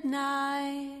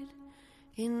midnight.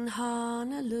 in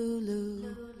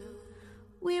Honolulu.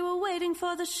 We were waiting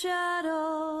for the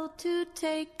shuttle to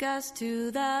take us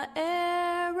to the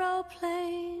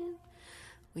aeroplane.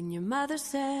 When your mother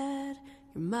said,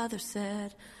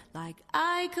 like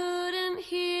I couldn't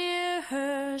hear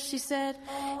her, she said,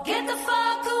 get the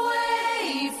fuck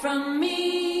away from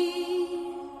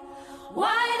me.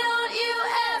 Why don't you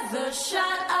ever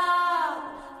shut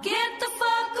up? Get the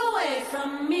fuck away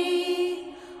from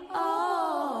me.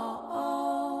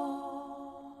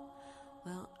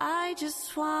 Well, I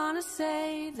just wanna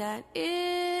say that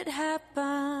it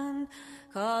happened.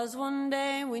 'Cause one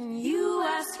day when you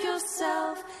ask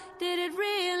yourself, did it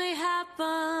really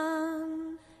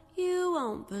happen? You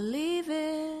won't believe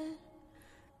it.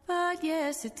 But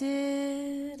yes, it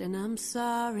did. And I'm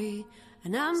sorry.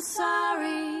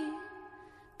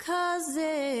 'Cause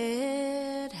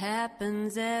it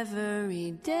happens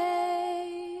every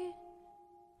day.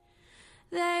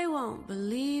 They won't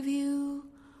believe you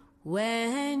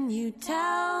when you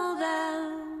tell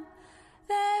them.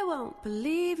 They won't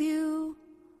believe you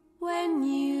when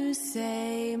you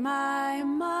say, my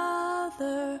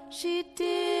mother, she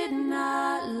did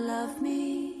not love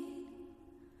me.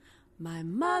 My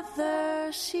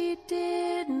mother, she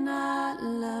did not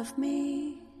love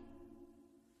me.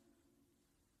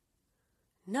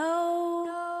 No,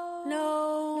 no,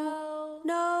 no,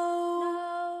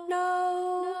 no,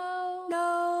 no,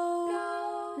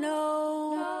 no, no.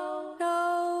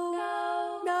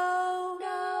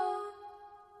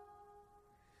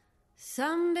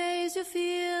 Some days you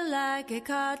feel like a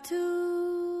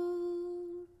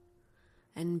cartoon,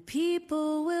 and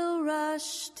people will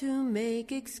rush to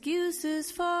make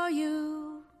excuses for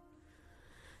you.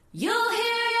 You'll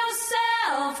hear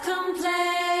yourself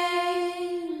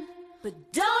complain,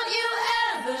 but don't you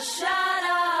ever shut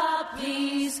up,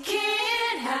 please,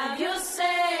 kid, have your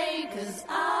say, 'cause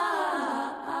I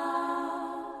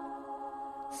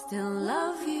still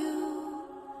love you,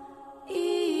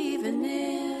 even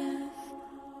if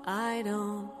I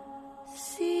don't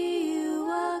see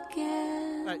you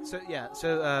again. All right,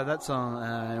 so that song,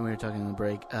 and we were talking on the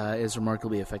break, is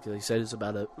remarkably effective. He said it's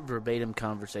about a verbatim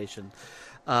conversation.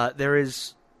 There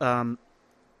is, I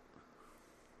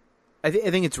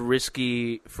think it's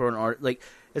risky for an art, like,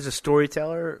 as a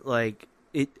storyteller, like,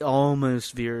 it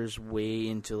almost veers way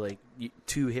into, like,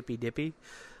 too hippy-dippy.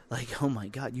 Like, oh my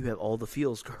God, you have all the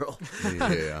feels, girl.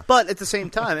 Yeah. But at the same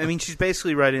time, I mean, she's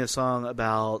basically writing a song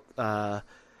about,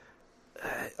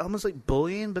 almost like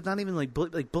bullying, but not even like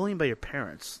bullying by your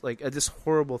parents. Like, this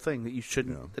horrible thing that you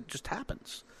shouldn't, that just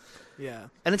happens. Yeah.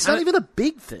 And it's not even a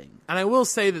big thing. And I will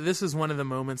say that this is one of the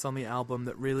moments on the album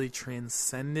that really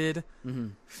transcended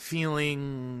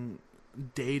feeling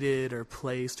dated or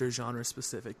placed or genre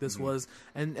specific. This was,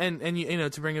 and you know,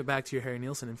 to bring it back to your Harry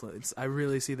Nilsson influence, I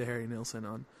really see the Harry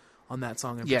Nilsson on that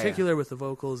song in particular with the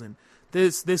vocals, and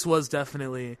this was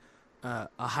definitely a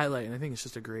highlight, and I think it's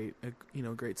just a great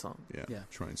song. Yeah,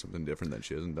 trying something different that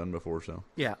she hasn't done before. So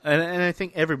yeah, and I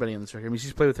think everybody on this record. I mean,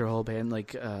 she's played with her whole band.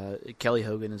 Like Kelly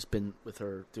Hogan has been with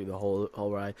her through the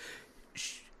whole ride,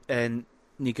 and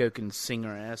Nico can sing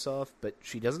her ass off, but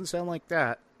she doesn't sound like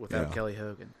that without Kelly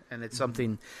Hogan. And it's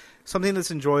something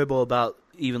that's enjoyable about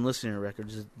even listening to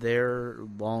records is their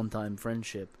longtime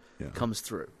friendship comes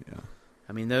through. Yeah,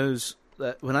 I mean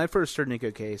when I first heard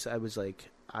Nico Case, I was like,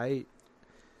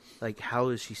 how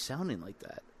is she sounding like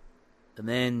that? And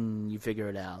then you figure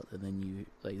it out, and then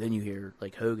you hear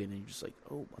like Hogan, and you're just like,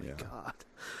 oh my God!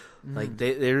 Like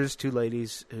there's two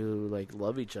ladies who like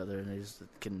love each other, and they just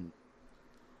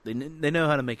they know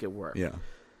how to make it work. Yeah.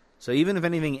 So even if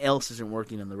anything else isn't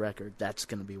working on the record, that's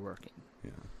going to be working. Yeah.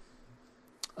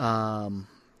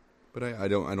 But I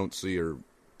don't see her.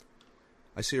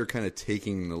 I see her kind of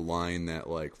taking the line that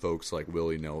like folks like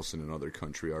Willie Nelson and other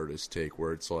country artists take,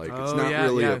 where it's like it's not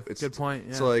really. It's good point.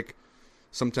 Yeah. It's like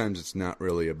sometimes it's not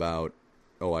really about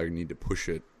I need to push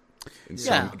it in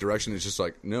some direction. It's just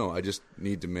like no, I just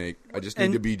need to need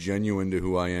to be genuine to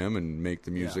who I am and make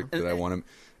the music that I want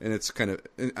to. And it's kind of,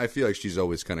 and I feel like she's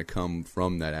always kind of come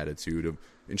from that attitude of,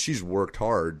 and she's worked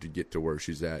hard to get to where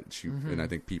she's at. And I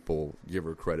think people give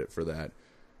her credit for that,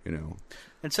 you know.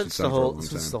 And since the whole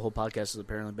podcast is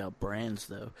apparently about brands,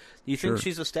 though, do you think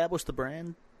she's established the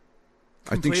brand?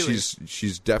 Completely? I think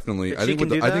she's definitely. I think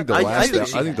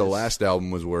the last album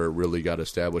was where it really got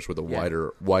established with a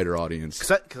wider audience.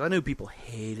 Because I knew people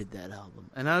hated that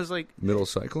album, and I was like, Middle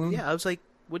Cyclone. Yeah, I was like,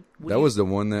 that was the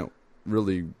one that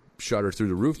really shot her through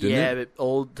the roof, didn't it? Yeah, but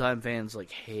old time fans like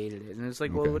hated it, and it's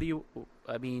like, well, what do you?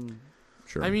 I mean,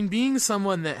 sure. I mean, being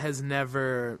someone that has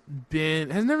never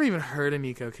even heard a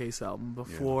Nico Case album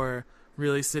before,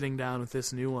 really sitting down with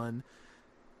this new one,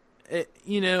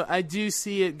 I do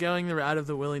see it going the route of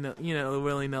the Willie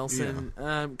Nelson.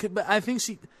 But I think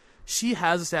she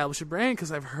has established a brand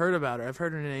because I've heard about her. I've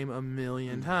heard her name a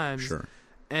million times. Sure.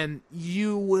 And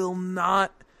you will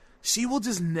not. She will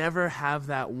just never have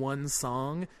that one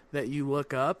song that you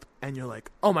look up and you're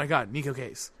like, oh my God, Nico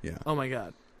Case. Yeah. Oh my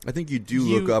God. I think you do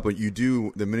look up, but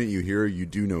the minute you hear her, you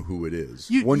do know who it is.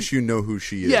 Once you know who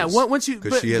she is. Yeah, once you.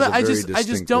 But, she has but a I very just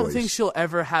distinct don't voice. think she'll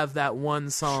ever have that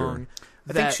one song.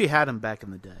 I think she had him back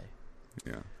in the day.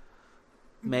 Yeah.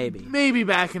 Maybe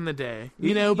back in the day, but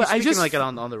you I just like it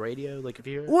on the radio, like if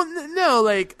you hear it? Well, no,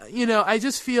 I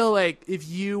just feel like if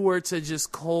you were to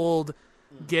just cold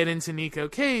get into Nico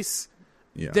Case,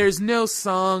 there's no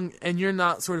song, and you're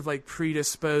not sort of like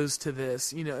predisposed to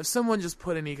this. If someone just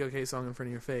put a Nico Case song in front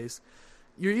of your face,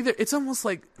 you're either it's almost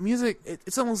like music.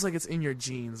 It's almost like it's in your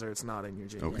genes or it's not in your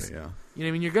genes. Okay, yeah. You know what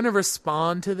I mean? You're gonna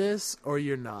respond to this or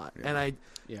you're not, and I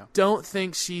don't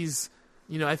think she's.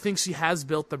 I think she has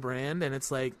built the brand, and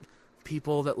it's like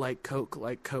people that like Coke,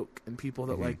 and people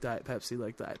that like Diet Pepsi,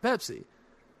 like Diet Pepsi.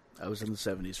 I was in the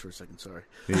 70s for a second, sorry.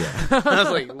 Yeah. I was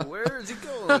like, where is he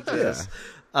going with this?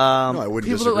 No, I wouldn't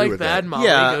People that disagree like with Bad that. Molly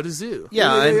go to Zoo.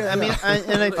 I mean,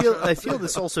 I feel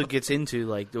this also gets into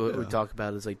like what we talk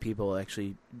about is like people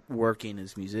actually working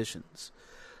as musicians.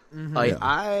 Mm-hmm.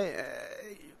 I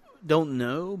don't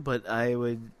know, but I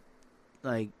would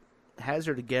like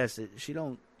hazard a guess that she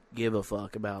don't give a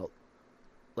fuck about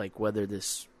like whether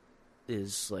this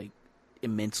is like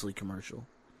immensely commercial.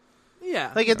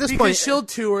 Yeah, like at this because point, she'll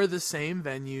tour the same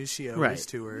venues she always Right.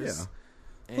 tours.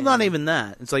 Yeah. Well, not even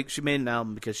that. It's like she made an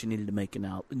album because she needed to make an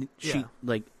album. She Yeah.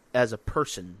 like as a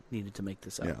person needed to make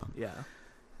this Yeah. album. Yeah.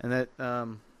 And that,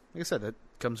 like I said, that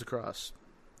comes across.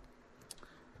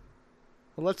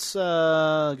 Well, let's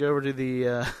go over to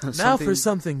the Now for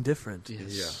something different.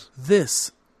 Yes.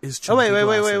 This is. Oh wait!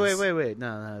 Chunky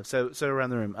No. So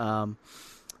around the room. Oh,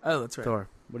 that's right. Thor,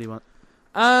 what do you want?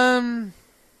 I'll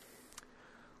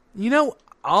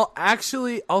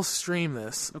stream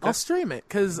this. Okay. I'll stream it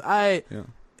because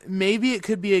maybe it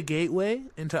could be a gateway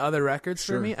into other records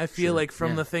for me. I feel like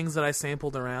from the things that I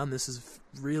sampled around, this is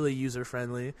really user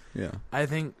friendly. Yeah. I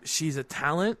think she's a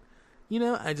talent.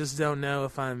 I just don't know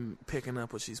if I'm picking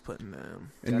up what she's putting down.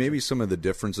 And maybe some of the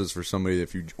differences for somebody,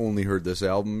 if you only heard this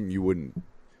album, you wouldn't.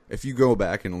 If you go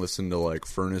back and listen to like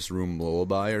Furnace Room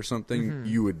Lullaby or something,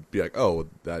 you would be like, oh,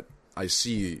 that I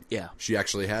see. Yeah. She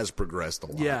actually has progressed a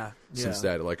lot. Since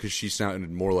that, like, because she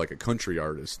sounded more like a country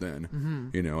artist then,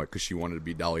 because she wanted to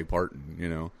be Dolly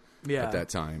Parton, at that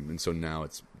time. And so now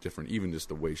it's different, even just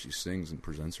the way she sings and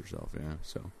presents herself. Yeah.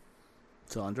 So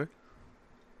Andre?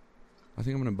 I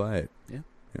think I'm going to buy it. Yeah.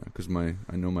 Yeah, because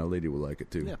I know my lady will like it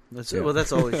too. Yeah. Well,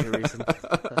 that's always your reason.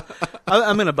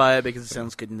 I'm going to buy it because it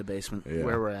sounds good in the basement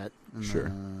where we're at. And, Sure.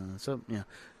 So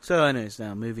anyways,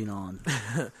 now moving on.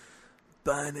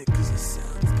 Buying it because it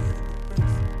sounds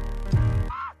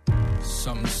good.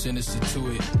 Something sinister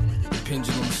to it. The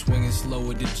pendulum swinging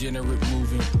slower, degenerate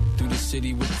moving through the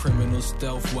city with criminal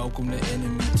stealth. Welcome to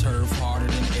enemy turf, harder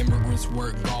than immigrants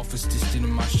work. Golf is distant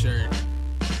in my shirt.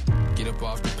 Get up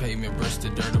off the pavement, brush the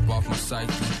dirt up off my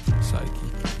psyche.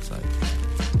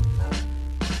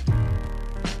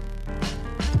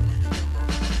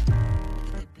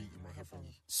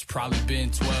 It's probably been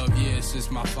 12 years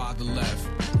since my father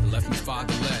left me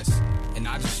fatherless. And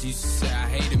I just used to say I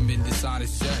hate him in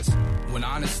dishonest jest. When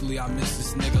honestly I miss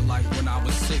this nigga like when I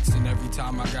was 6. And every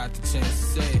time I got the chance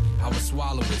to say it, I would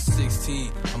swallow it.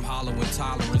 16, I'm hollow and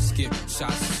tolerant. Skip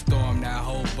shots to storm that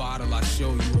whole bottle. I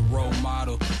show you a role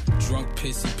model. Drunk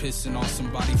pissing on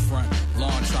somebody's front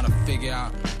lawn, trying to figure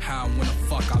out how and when the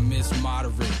fuck I miss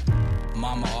moderate.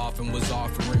 Mama often was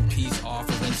offering peace,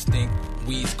 offer instinct.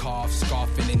 Wheeze cough,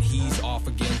 scoffing, and he's off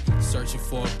again. Searching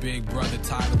for a big brother,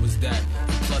 Tyler was that.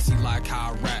 And plus he like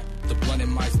how I rap. The blunt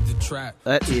and mice the trap.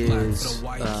 That Too black is, for the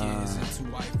white kids and too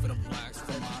white for the blacks.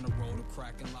 From on the road to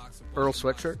cracking locks. Earl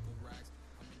Sweatshirt?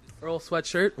 Earl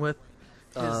Sweatshirt with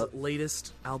his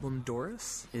latest album,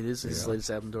 Doris. It is his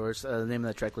latest album, Doris. The name of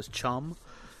that track was Chum.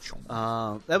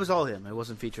 That was all him. It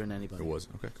wasn't featuring anybody. It was.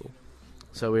 Okay, cool.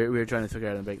 So we were trying to figure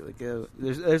out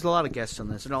there's a lot of guests on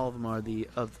this, and all of them are the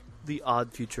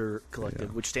Odd Future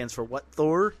Collective, which stands for what?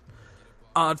 Thor?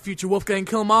 Odd Future Wolfgang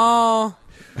Kill 'Em All.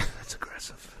 That's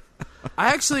aggressive. I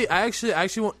actually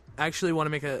want to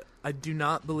make a. I do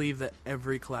not believe that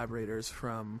every collaborator is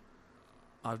from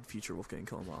Odd Future Wolfgang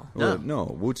Kill 'Em All. Well, no,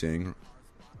 Wu-Tang.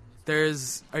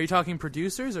 Are you talking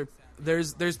producers or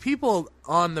there's people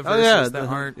on the verses that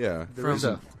aren't Yeah, from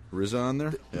RZA on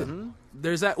there. Yeah.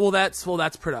 There's that. Well, that's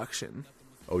production.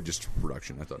 Oh, just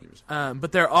production. I thought he was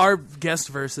But there are guest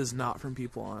verses not from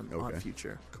people on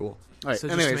Future. cool. All right. So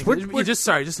Anyways, just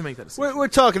to make that distinction. we're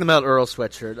talking about Earl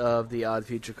Sweatshirt of the Odd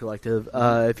Future Collective.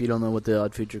 If you don't know what the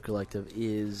Odd Future Collective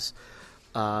is,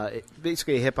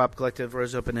 basically a hip hop collective.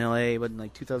 Rose up in L.A. in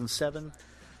like 2007.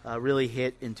 Really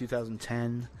hit in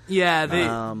 2010. Yeah,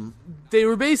 they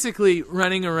were basically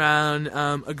running around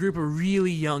a group of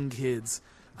really young kids.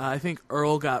 I think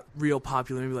Earl got real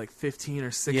popular, maybe like 15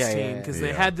 or 16, because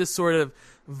they had this sort of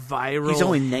viral. He's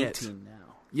only hit. 19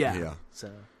 now. Yeah. So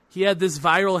He had this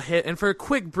viral hit, and for a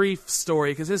quick, brief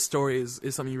story, because his story is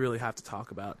something you really have to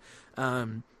talk about.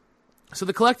 So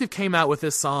the collective came out with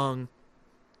this song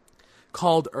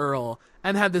called Earl,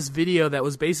 and had this video that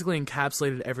was basically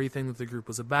encapsulated everything that the group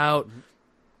was about.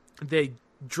 Mm-hmm. They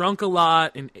drunk a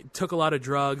lot and took a lot of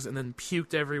drugs, and then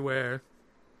puked everywhere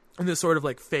in this sort of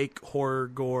like fake horror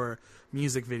gore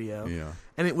music video. Yeah.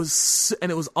 And it was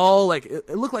all like, it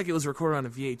looked like it was recorded on a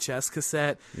VHS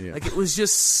cassette. Yeah. Like, it was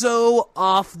just so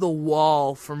off the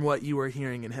wall from what you were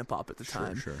hearing in hip hop at the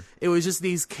time. Sure. It was just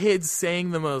these kids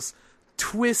saying the most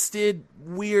twisted,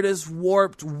 weirdest,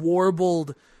 warped,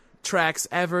 warbled tracks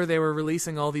ever. They were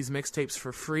releasing all these mixtapes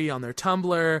for free on their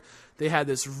Tumblr. They had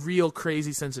this real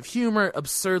crazy sense of humor,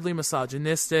 absurdly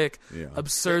misogynistic,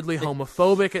 absurdly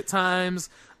homophobic at times.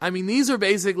 I mean, these are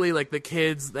basically like the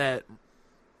kids that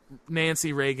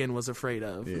Nancy Reagan was afraid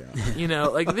of. Yeah. You know,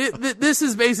 like this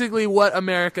is basically what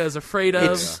America is afraid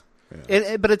of.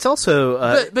 But it's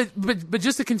also But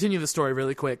just to continue the story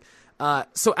really quick.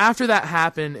 So after that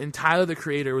happened, and Tyler the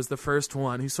Creator was the first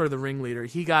one, who's sort of the ringleader.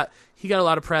 He got a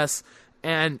lot of press,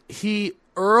 and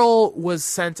Earl was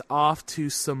sent off to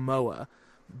Samoa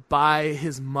by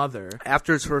his mother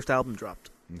after his first album dropped.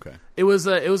 Okay. It was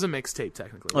a mixtape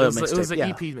technically. Oh, it was an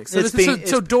EP mix. So, It's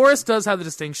so Doris does have the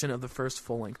distinction of the first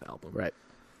full length album.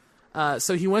 Right.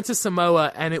 So he went to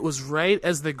Samoa, and it was right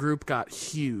as the group got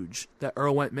huge that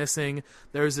Earl went missing.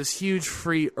 There was this huge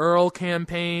Free Earl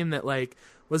campaign that like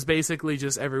was basically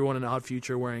just everyone in Odd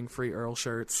Future wearing Free Earl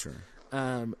shirts. Sure.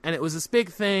 And it was this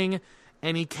big thing,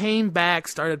 and he came back,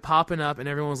 started popping up, and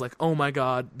everyone was like, oh my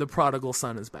god, the prodigal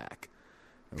son is back.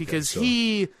 Because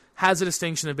he has a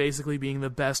distinction of basically being the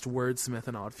best wordsmith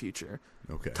in Odd Future.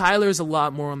 Okay. Tyler's a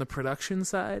lot more on the production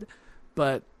side,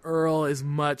 but Earl is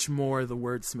much more the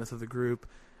wordsmith of the group.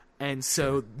 And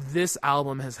so this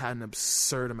album has had an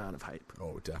absurd amount of hype.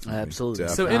 Oh, definitely. Absolutely.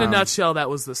 So in a nutshell, that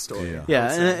was the story.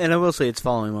 Yeah, and I will say it's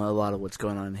following a lot of what's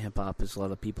going on in hip hop. Is a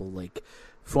lot of people like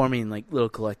forming like little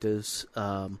collectives,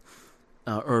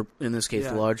 or in this case,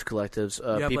 large collectives.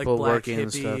 People like working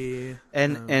and stuff.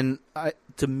 And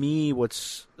to me,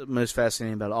 what's most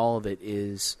fascinating about all of it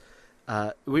is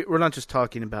we're not just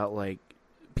talking about like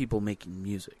people making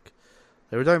music.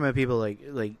 We're talking about people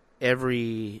like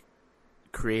every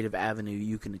creative avenue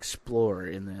you can explore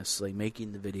in this, like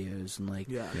making the videos and like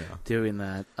doing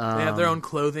that. They have their own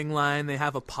clothing line. They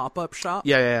have a pop-up shop.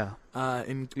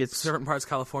 In certain parts of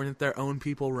California that their own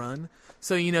people run.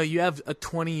 So, you know, you have a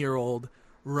 20-year-old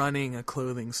running a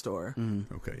clothing store.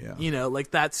 Mm-hmm. Okay, yeah. You know,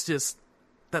 like that's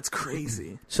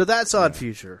crazy. So that's Odd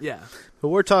Future. Yeah. But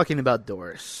we're talking about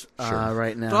Doris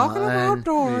right now. Talking about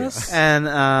Doris. And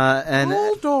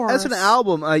Doris. as an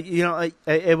album, I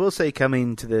will say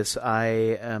coming to this, I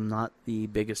am not the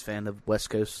biggest fan of West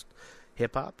Coast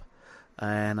hip-hop.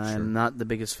 And I'm not the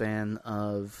biggest fan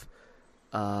of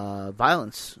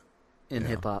violence in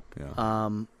hip-hop. Yeah.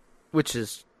 Which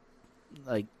is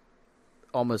like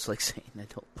almost like saying I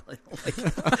don't like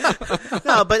it.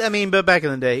 No, but back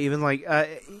in the day, even like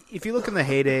if you look in the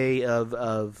heyday of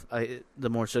the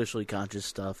more socially conscious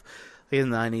stuff, like in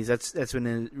the 90s, that's when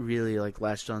it really like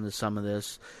latched onto some of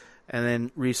this. And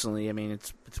then recently, I mean,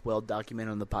 it's well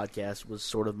documented on the podcast, was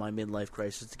sort of my midlife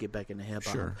crisis to get back into hip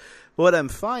hop. Sure. But what I'm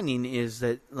finding is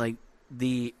that like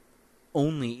the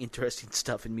only interesting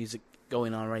stuff in music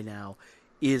going on right now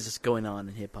is going on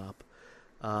in hip hop.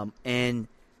 And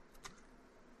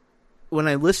when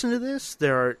I listen to this,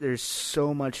 there's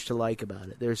so much to like about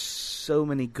it. There's so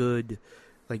many good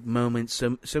like moments,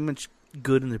 so much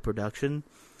good in the production,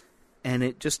 and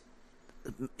it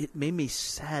made me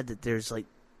sad that there's like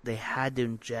they had to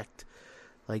inject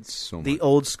like the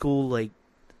old school like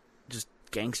just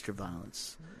gangster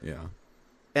violence. Yeah.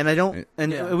 And I don't.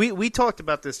 And we talked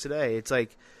about this today. It's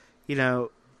like, you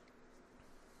know,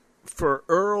 for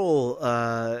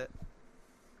Earl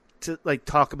to like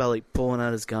talk about like pulling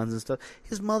out his guns and stuff.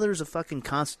 His mother's a fucking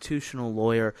constitutional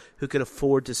lawyer who could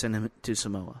afford to send him to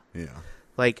Samoa. Yeah.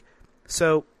 Like,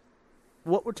 so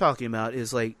what we're talking about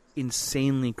is like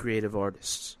insanely creative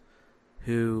artists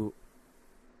who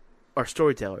are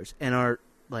storytellers and are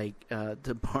like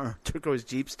to borrow Turquoise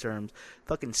Jeep's terms,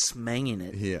 fucking smanging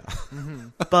it. Yeah.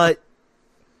 But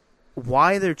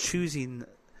why they're choosing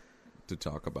To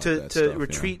talk about to that stuff,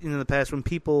 retreat into the past when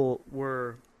people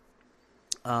were,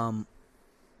 the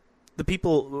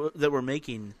people that were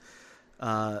making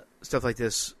stuff like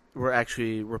this were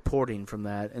actually reporting from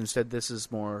that. Instead, this is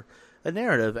more a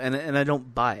narrative, and I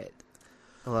don't buy it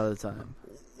a lot of the time.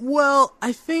 Well,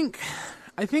 I think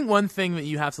one thing that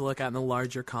you have to look at in the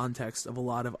larger context of a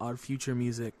lot of Odd Future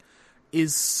music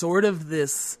is sort of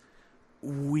this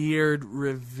weird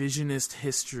revisionist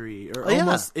history, or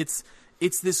almost it's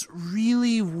this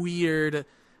really weird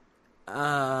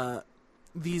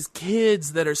these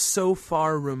kids that are so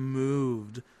far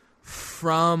removed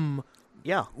from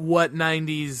what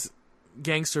 90s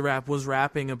gangster rap was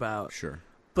rapping about. Sure.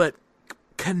 But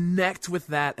connect with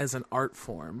that as an art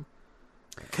form.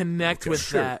 Connect with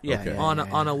that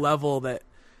on a level that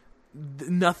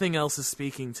nothing else is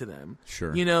speaking to them.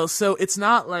 Sure. You know, so it's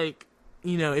not like,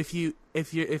 you know, if you're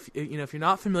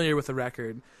not familiar with the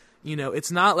record, you know,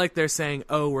 it's not like they're saying,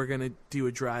 "Oh, we're going to do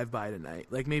a drive-by tonight."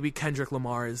 Like maybe Kendrick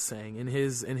Lamar is saying in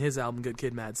his album Good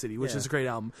Kid, Mad City, which is a great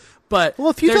album. But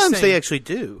a few times they actually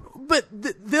do. But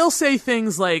they'll say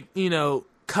things like, you know,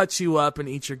 cut you up and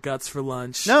eat your guts for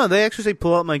lunch. No, they actually say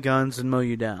pull out my guns and mow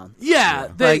you down. Yeah.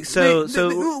 But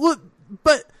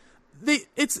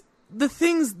it's the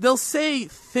things, they'll say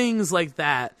things like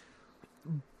that,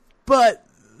 but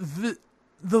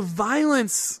the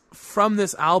violence from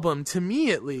this album, to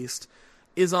me at least,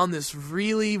 is on this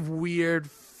really weird,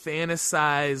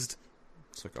 fantasized...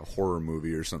 It's like a horror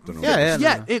movie or something.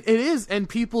 It is, and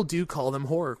people do call them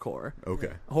horrorcore.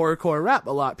 Okay. Horrorcore rap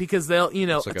a lot, because they'll, you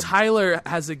know, like Tyler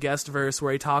has a guest verse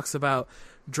where he talks about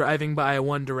driving by a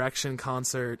One Direction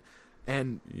concert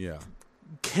and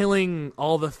killing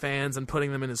all the fans and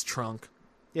putting them in his trunk.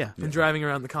 And driving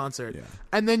around the concert. Yeah.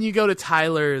 And then you go to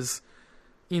Tyler's,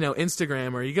 you know,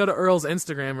 Instagram, or you go to Earl's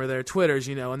Instagram or their Twitters,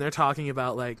 you know, and they're talking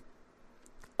about, like,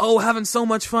 oh, having so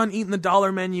much fun eating the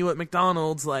dollar menu at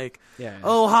McDonald's, like,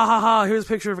 oh, ha ha ha, here's a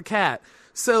picture of a cat.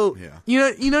 So, you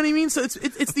know what I mean? So it's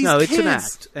these kids. No, it's an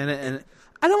act. And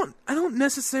I don't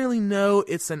necessarily know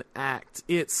it's an act.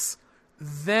 It's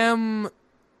them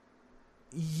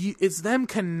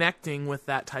connecting with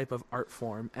that type of art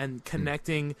form and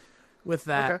connecting with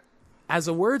that as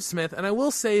a wordsmith. And I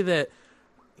will say that,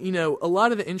 you know, a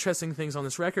lot of the interesting things on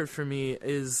this record for me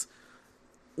is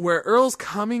where Earl's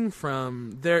coming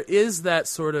from. There is that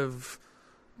sort of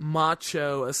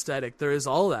macho aesthetic. There is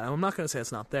all that. I'm not going to say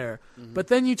it's not there. But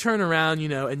then you turn around, you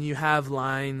know, and you have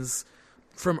lines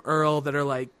from Earl that are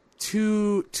like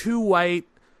too white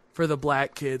for the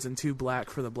black kids and too black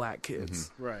for the black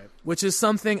kids. Right. Which is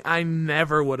something I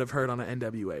never would have heard on an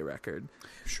NWA record.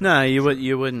 Sure. No, you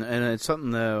wouldn't. And it's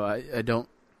something, though, I don't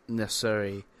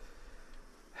necessarily...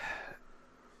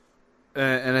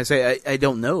 and I say I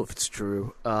don't know if it's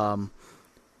true, but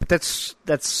that's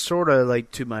sort of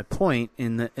like to my point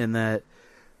in that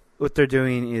what they're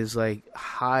doing is like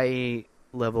high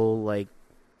level like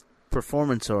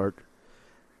performance art,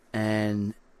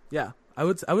 and I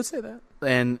would say that,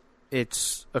 and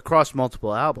it's across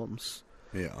multiple albums.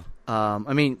 Yeah,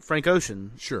 I mean Frank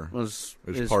Ocean is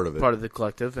part of it, part of the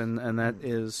collective, and that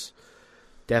is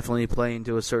definitely playing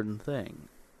to a certain thing.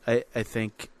 I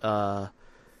think.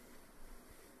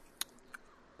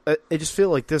 I just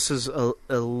feel like this is a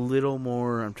little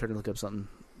more... I'm trying to look up something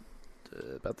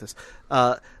about this.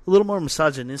 A little more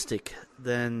misogynistic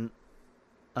than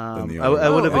I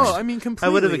would have. I mean, completely.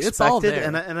 I would have expected, it's all there.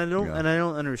 and I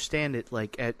don't understand it.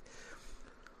 Like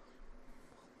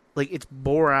it's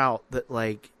bore out that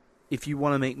like if you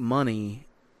want to make money,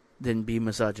 then be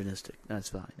misogynistic. That's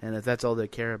fine, and if that's all they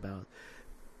care about.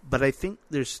 But I think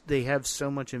they have so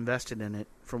much invested in it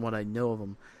from what I know of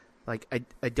them. Like,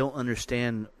 I don't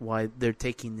understand why they're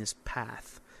taking this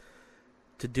path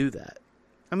to do that.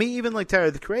 I mean, even like Tyler,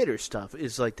 the Creator stuff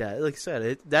is like that. Like I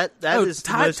said,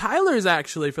 Tyler's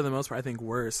actually, for the most part, I think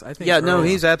worse. I think. Yeah, no,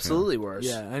 he's absolutely worse.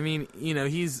 Yeah, I mean, you know,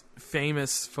 he's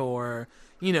famous for,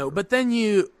 you know, but then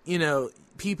you know,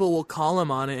 people will call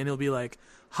him on it, and he'll be like,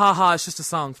 "Ha, it's just a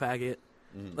song, faggot."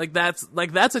 Like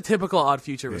that's a typical Odd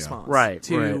Future response, right?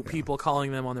 To people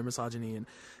calling them on their misogyny, and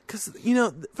because you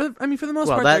know, for the most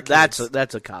part, that's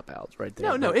a cop out right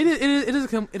there. No, it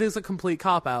is a complete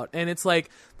cop out, and it's like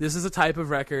this is a type of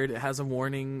record. It has a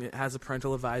warning. It has a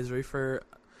parental advisory for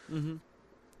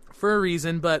a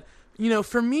reason. But you know,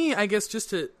 for me, I guess just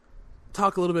to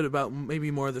talk a little bit about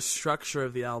maybe more the structure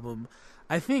of the album.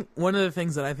 I think one of the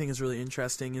things that I think is really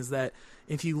interesting is that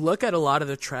if you look at a lot of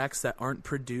the tracks that aren't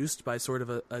produced by sort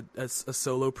of a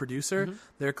solo producer,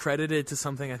 they're credited to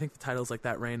something. I think the title's like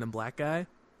That Random Black Guy.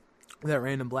 that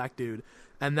random black dude,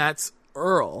 and that's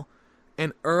Earl.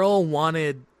 And Earl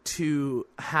wanted to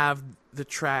have the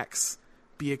tracks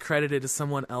be accredited to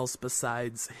someone else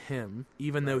besides him,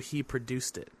 even though he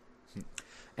produced it.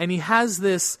 And he has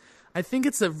this, I think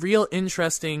it's a real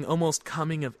interesting, almost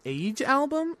coming of age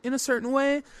album in a certain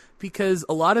way, because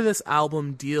a lot of this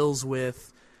album deals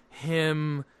with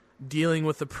him dealing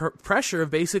with the pressure of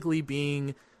basically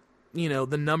being, you know,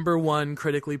 the number one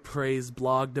critically praised,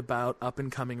 blogged about up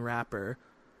and coming rapper,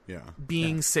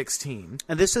 being 16.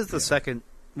 And this is the second,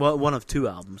 well, one of 2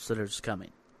 albums that are just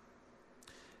coming.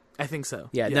 I think so.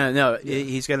 Yeah.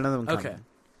 He's got another one coming. Okay.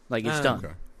 Like, it's done.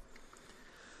 Okay.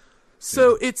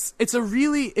 So it's a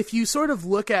really, if you sort of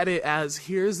look at it as,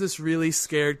 here's this really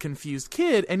scared, confused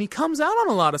kid, and he comes out on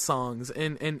a lot of songs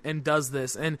and does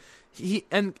this, and he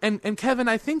and Kevin,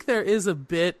 I think there is a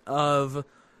bit of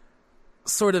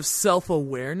sort of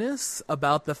self-awareness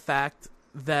about the fact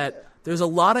that there's a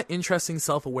lot of interesting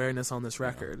self-awareness on this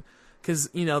record.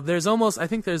 Because, you know, there's almost, I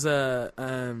think there's a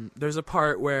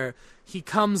part where he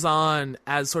comes on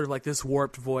as sort of like this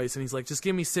warped voice, and he's like, just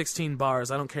give me 16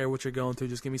 bars. I don't care what you're going through.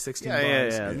 Just give me 16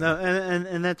 bars. Yeah. No,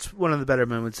 and that's one of the better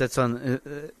moments. That's on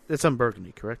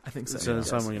Burgundy, correct? I think so. So the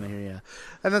song we're going to hear, yeah.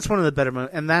 And that's one of the better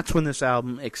moments. And that's when this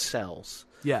album excels.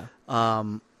 Yeah.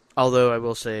 Although I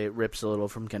will say it rips a little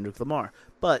from Kendrick Lamar.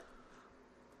 But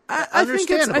I think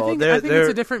it's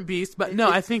a different beast, but no,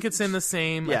 I think it's in the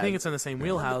same. Yeah. I think it's in the same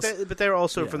wheelhouse. But they're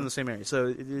also from the same area, so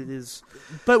it is.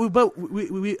 But we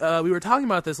were talking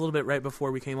about this a little bit right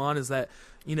before we came on. Is that,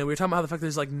 you know, we were talking about the fact that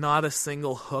there's like not a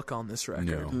single hook on this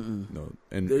record. No,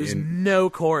 and there's no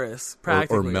chorus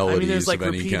practically, or melodies I mean, there's like of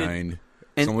any repeated, kind.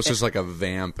 It's almost just like a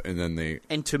vamp, and then they.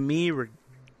 And to me,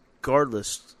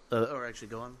 regardless, or actually,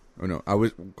 go on. Oh no, I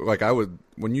was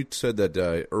when you said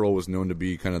that Earl was known to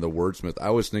be kind of the wordsmith, I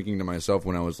was thinking to myself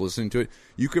when I was listening to it,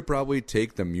 you could probably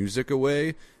take the music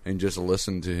away and just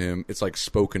listen to him. It's like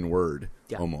spoken word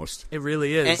almost. It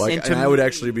really is. And I would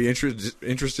actually be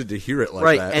interested to hear it like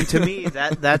right. that. And to me,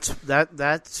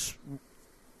 that's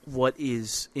what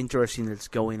is interesting that's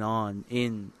going on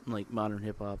in like modern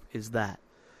hip hop is that.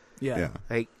 Yeah.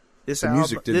 Like the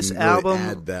music didn't really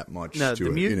add that much to it.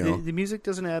 You know? The music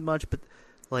doesn't add much, but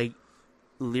like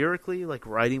lyrically, like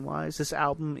writing wise, this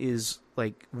album is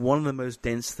like one of the most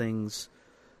dense things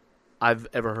I've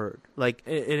ever heard. Like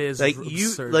it is like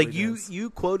dense. you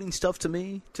quoting stuff to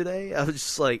me today. I was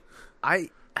just like, I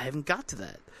haven't got to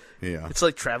that. Yeah, it's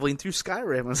like traveling through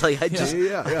Skyrim. I was like,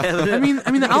 I mean,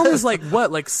 the album is like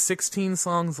what, like 16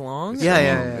 songs long.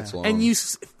 Yeah. It's long. And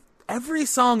every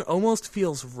song almost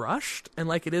feels rushed and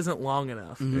like it isn't long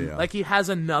enough. Mm-hmm. Yeah. Like he has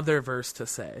another verse to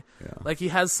say. Yeah. Like he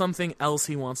has something else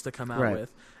he wants to come out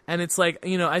with. And it's like,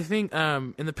 you know, I think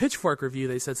in the Pitchfork review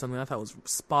they said something I thought was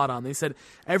spot on. They said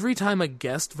every time a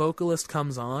guest vocalist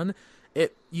comes on,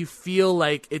 you feel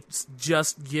like it's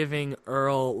just giving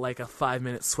Earl like a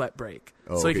 5-minute sweat break,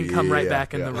 so he can come right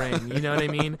back in the ring. You know what I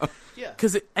mean? Yeah.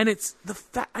 It's the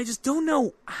fact I just don't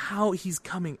know how he's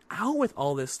coming out with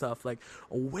all this stuff. Like,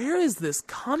 where is this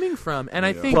coming from? And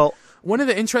I think one of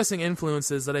the interesting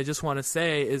influences that I just want to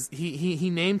say is he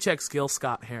name checks Gil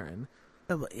Scott-Heron.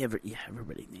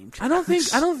 Everybody name checks. I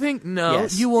don't think. No,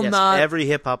 yes, you will not. Every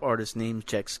hip hop artist name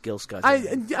checks Gil Scott.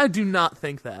 I do not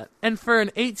think that. And for an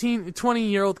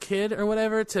 20-year-old kid or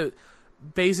whatever to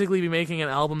basically be making an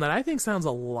album that I think sounds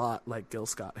a lot like Gil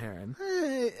Scott-Heron.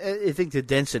 I think the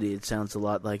density, it sounds a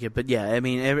lot like it. But yeah, I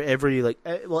mean,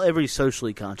 every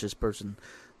socially conscious person,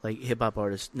 like hip hop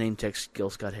artist, name checks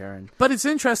Gil Scott-Heron. But it's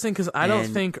interesting because I don't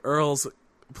think Earl's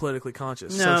politically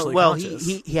conscious. No, socially well, conscious.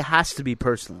 he has to be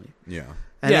personally. Yeah.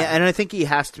 And I think he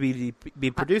has to be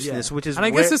producing this, which is. And I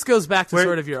guess this goes back to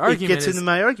sort of your argument. It gets into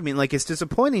my argument. Like, it's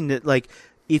disappointing that, like,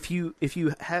 if you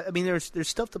have, I mean, there's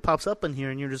stuff that pops up in here,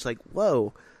 and you're just like,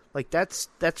 whoa, like that's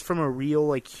from a real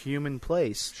like human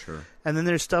place. Sure. And then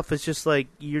there's stuff that's just like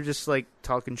you're just like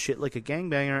talking shit like a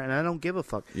gangbanger, and I don't give a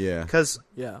fuck. Yeah. Because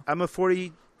I'm a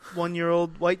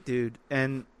 41-year-old white dude,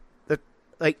 and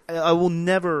like I will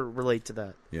never relate to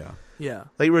that. Yeah. Yeah.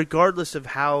 Like, regardless of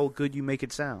how good you make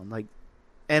it sound, like.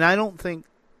 And I don't think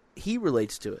he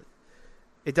relates to it.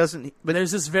 It doesn't. But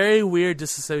there's this very weird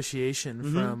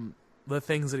disassociation from the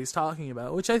things that he's talking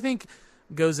about, which I think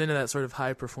goes into that sort of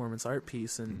high performance art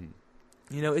piece. And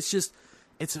you know, it's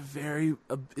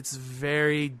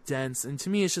very dense, and to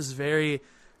me, it's a very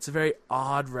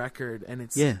odd record, and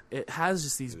it has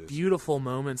just these beautiful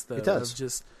moments though of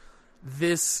just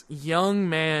this young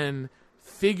man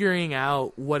figuring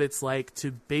out what it's like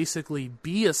to basically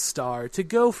be a star, to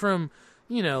go from,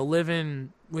 you know,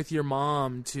 living with your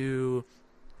mom to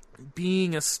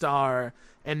being a star,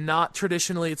 and not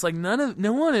traditionally. It's like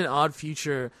no one in Odd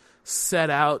Future set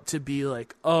out to be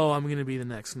like, oh, I'm going to be the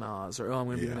next Nas, or oh, I'm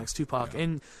going to be the next Tupac.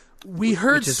 And we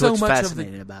heard Which is so what's much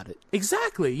fascinating of the about it.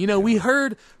 Exactly. You know, we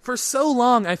heard for so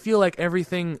long, I feel like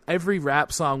every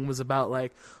rap song was about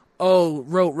like, oh,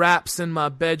 wrote raps in my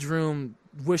bedroom,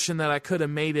 wishing that I could have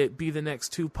made it, be the next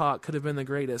Tupac, could have been the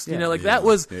greatest. You know, like that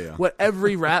was what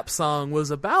every rap song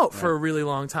was about for a really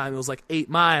long time. It was like 8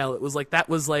 Mile. It was like, that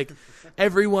was like,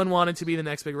 everyone wanted to be the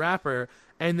next big rapper.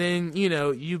 And then, you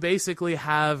know, you basically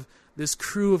have this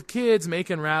crew of kids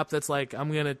making rap that's like,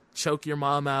 I'm going to choke your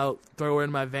mom out, throw her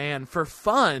in my van for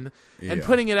fun, and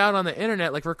putting it out on the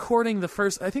internet, like recording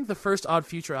I think the first Odd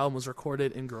Future album was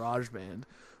recorded in GarageBand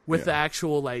with the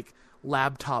actual like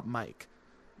laptop mic.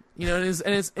 You know,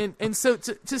 and so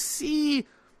to see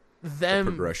them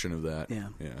the progression of that,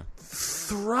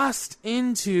 thrust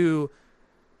into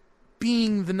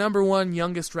being the number one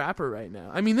youngest rapper right now.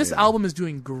 I mean, this album is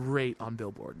doing great on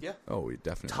Billboard. Yeah. Oh,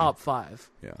 definitely. Top 5.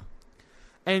 Yeah.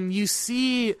 And you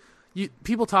see,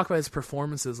 people talk about his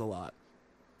performances a lot.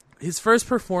 His first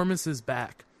performances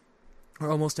back are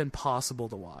almost impossible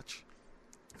to watch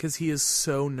because he is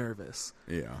so nervous.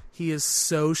 Yeah. He is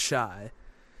so shy.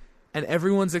 And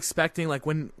everyone's expecting, like,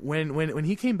 when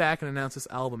he came back and announced this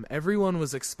album, everyone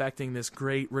was expecting this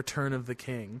great return of the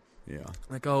king. Yeah.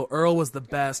 Like, oh, Earl was the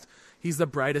best. He's the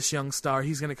brightest young star.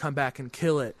 He's going to come back and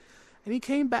kill it. And he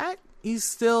came back. He's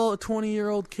still a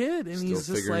 20-year-old kid. And Still he's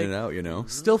just figuring like, it out, you know?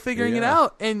 Still figuring it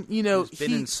out. And, you know, He's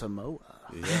been in Samoa.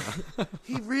 Yeah.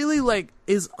 he really, like,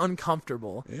 is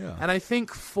uncomfortable. Yeah. And I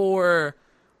think for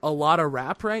a lot of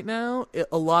rap right now,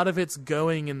 a lot of it's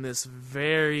going in this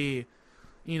very...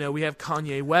 You know, we have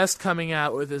Kanye West coming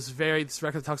out with this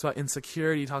record that talks about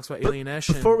insecurity, talks about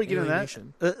alienation. Before we get into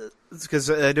that, because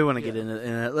I do want to get into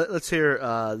it, let's hear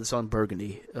the song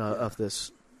Burgundy of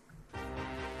this.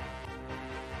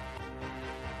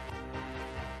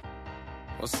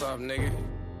 What's up, nigga?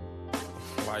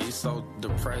 Why you so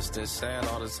depressed and sad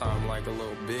all the time like a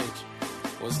little bitch?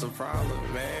 What's the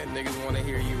problem, man? Niggas want to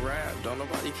hear you rap. Don't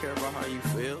nobody care about how you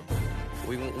feel.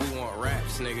 We want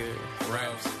raps, nigga.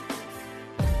 Raps.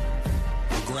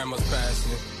 Grandma's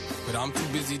passing, but I'm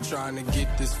too busy trying to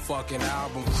get this fucking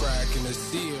album cracking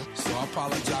this year. So I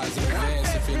apologize in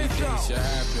advance if anything should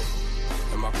happen.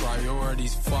 And my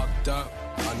priorities fucked up,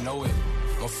 I know it.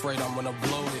 I'm afraid I'm gonna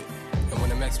blow it. And when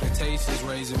them expectations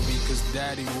raising me, cause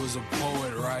daddy was a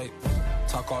poet, right?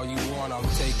 Talk all you want, I'm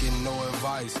taking no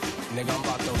advice. Nigga, I'm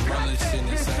about to relish in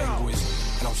this anguish.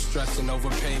 And I'm stressing over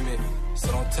payment,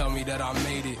 so don't tell me that I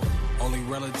made it. Only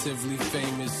relatively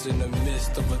famous in the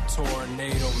midst of a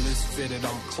tornado. Misfitted,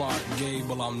 I'm Clark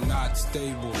Gable, I'm not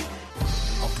stable.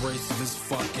 Abrasive as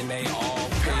fuck and they all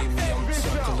pay me. I'm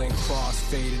chuckling,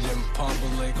 cross-faded in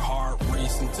public, heart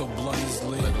racing till blood is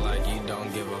lit. Look like you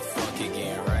don't give a fuck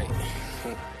again, right?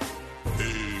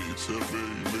 Hey, Chubby,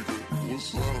 nigga,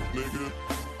 what's up, nigga?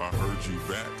 I heard you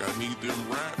back, I need them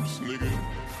raps, nigga.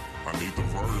 I need the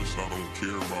verse, I don't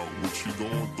care about what you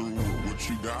going through or what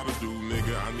you gotta do,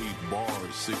 nigga. I need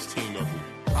bars, 16 of them.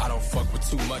 I don't fuck with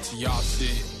too much of y'all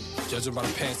shit. Judging by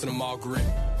the pants and the mall grit.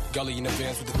 Gully in the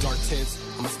vans with the dark tints.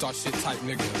 I'm a start shit type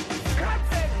nigga.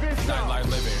 Nightlife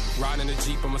living. Riding in a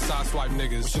Jeep, I'm a side swipe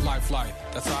niggas. What's your life like?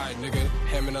 That's alright, nigga.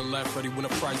 Ham in the left, ready when the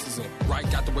price is in. Right,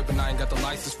 got the whip and I ain't got the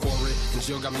license for it. And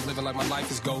Jill got me living like my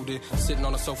life is golden. Sitting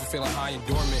on the sofa feeling high and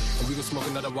dormant. And we gon' smoke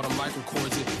another while the mic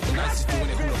records it. The nicest doing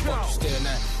it, who the fuck you staring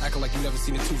at? Acting like you never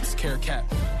seen a toothless carrot cat.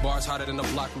 Bars hotter than the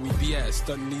block where we be at.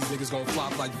 Stunting these niggas gon'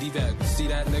 flop like D-Vat. See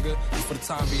that nigga? And for the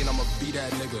time being, I'ma be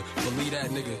that nigga. Believe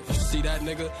that nigga. You see that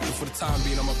nigga? And for the time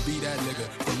being, I'ma be that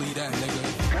nigga. Believe that nigga.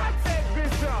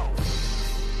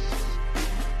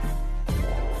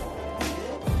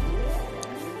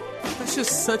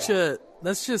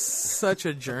 That's just such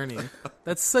a journey.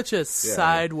 That's such a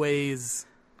sideways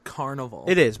carnival.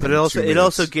 It is, but it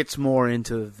also gets more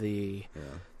into the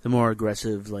more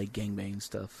aggressive like gangbang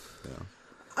stuff.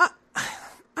 Yeah.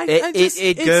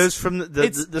 It goes from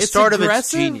the start of its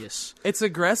genius. It's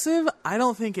aggressive. I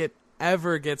don't think it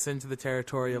ever gets into the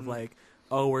territory of like,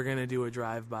 oh, we're gonna do a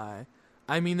drive-by.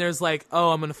 I mean, there's like,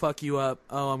 oh, I'm gonna fuck you up.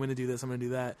 Oh, I'm gonna do this. I'm gonna do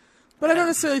that. But I don't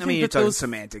necessarily think you're that talking those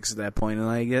semantics at that point.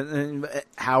 Like,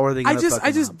 how are they going to?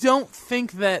 I just don't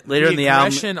think that later the in the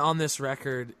aggression album, on this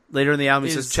record. Later in the album,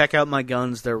 he says, "Check out my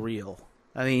guns; they're real."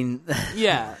 I mean,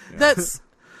 yeah, that's.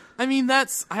 I mean,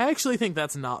 that's. I actually think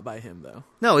that's not by him, though.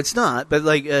 No, it's not. But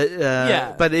like,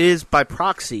 but it is by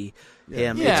proxy.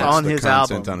 Him. Yeah. It's on his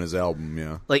album. On his album,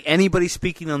 yeah. Like anybody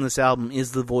speaking on this album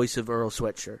is the voice of Earl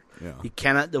Sweatshirt. Yeah. You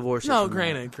cannot divorce it. No,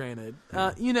 from granted.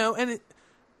 You know, and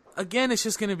again, it's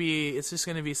just gonna be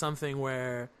something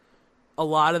where a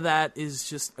lot of that is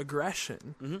just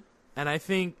aggression, And I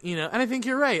think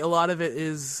you're right. A lot of it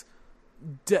is,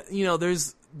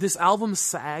 there's this album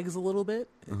sags a little bit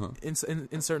in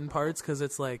certain parts because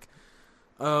it's like,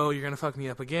 oh, you're gonna fuck me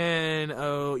up again.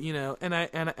 Oh, and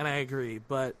I agree.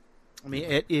 But I mean,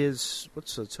 it is.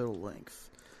 What's the total length?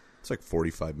 It's like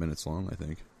 45 minutes long, I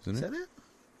think. Isn't Is it? that it?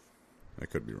 I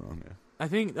could be wrong. Yeah. I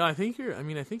think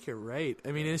you're right.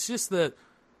 I mean, it's just that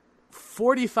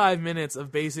 45 minutes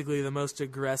of basically the most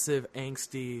aggressive,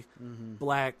 angsty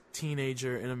black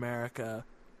teenager in America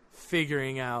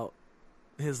figuring out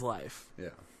his life. Yeah.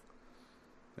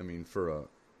 I mean, for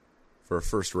a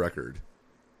first record,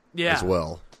 yeah, as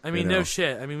well. I mean, no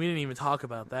shit. I mean, we didn't even talk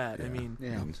about that. Yeah. I mean,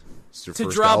 it's your to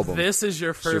first drop album. this as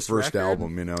your first, it's your first record?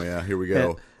 album. Yeah. Here we go.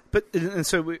 Yeah. But and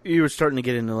so you were starting to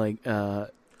get into like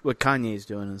what Kanye's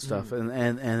doing and stuff,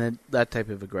 and that type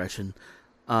of aggression,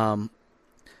 and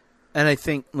I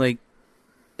think like,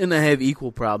 and I have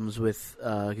equal problems with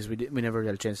because we never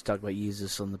got a chance to talk about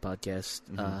Yeezus on the podcast.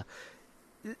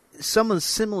 Some of the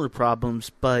similar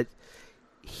problems, but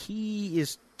he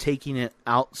is taking it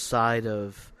outside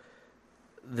of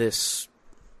this.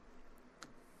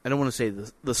 I don't want to say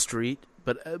the street,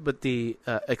 but the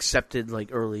accepted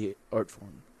like early art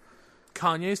form.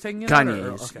 Kanye's taking it.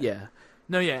 Kanye's, okay. yeah.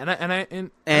 No, yeah, and I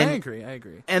agree.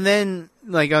 And then,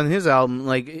 like on his album,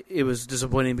 like it was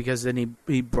disappointing because then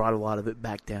he brought a lot of it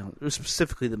back down. It was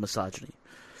specifically the misogyny.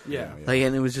 Yeah. Like,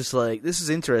 and it was just like, this is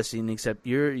interesting, except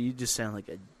you just sound like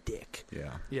a dick.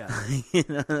 Yeah. Yeah. You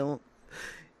know?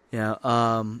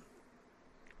 Yeah.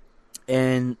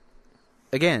 And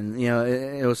again,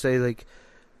 it'll say like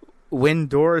when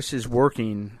Doris is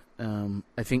working,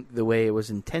 I think the way it was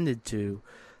intended to.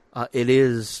 It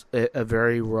is a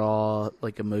very raw,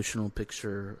 like, emotional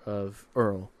picture of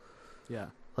Earl. Yeah.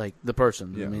 Like, the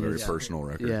person. Yeah, I mean, very personal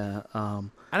record. Yeah.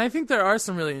 And I think there are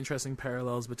some really interesting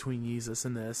parallels between Yeezus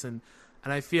and this, and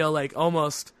I feel like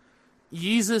almost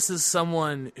Yeezus is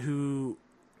something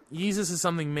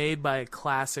made by a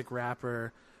classic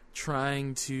rapper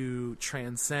trying to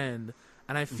transcend,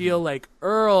 and I feel like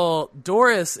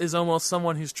Doris is almost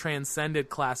someone who's transcended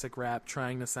classic rap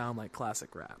trying to sound like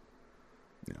classic rap.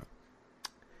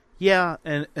 Yeah,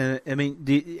 and I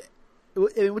mean,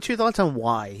 what's your thoughts on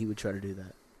why he would try to do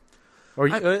that? Or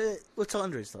what's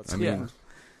Andre's thoughts? I mean,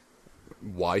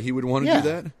 why he would want to do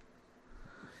that?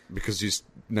 Because he's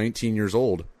 19 years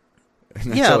old.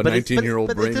 And that's how a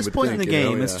 19-year-old brain would think. But at this point in the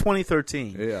game, it's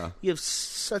 2013. Yeah, you have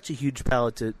such a huge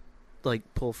palette to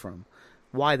like pull from.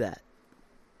 Why that?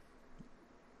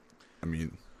 I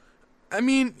mean,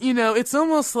 it's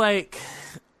almost like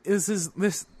this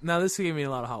gave me a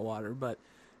lot of hot water, but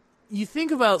you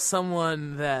think about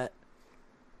someone that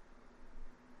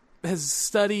has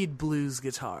studied blues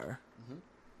guitar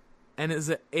and is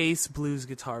an ace blues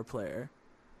guitar player,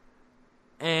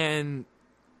 and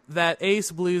that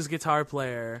ace blues guitar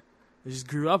player just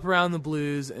grew up around the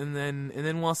blues and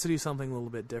then wants to do something a little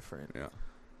bit different. Yeah.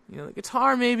 The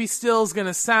guitar maybe still is going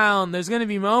to sound, there's going to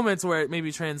be moments where it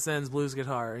maybe transcends blues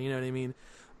guitar, you know what I mean?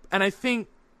 And I think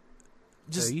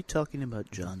are you talking about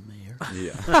John Mayer?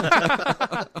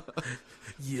 Yeah.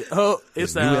 Yeah. Oh,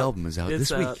 his new album is out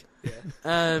this week.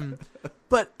 Yeah.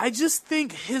 But I just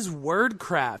think his word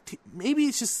craft, maybe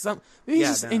it's just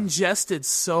ingested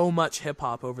so much hip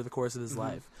hop over the course of his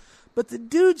life. But the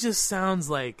dude just sounds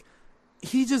like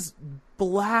he just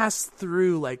blasts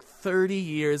through like 30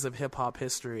 years of hip hop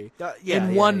history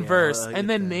in one verse, and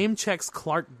then name checks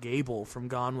Clark Gable from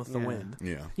Gone with the Wind.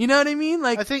 Yeah. You know what I mean?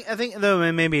 Like, I think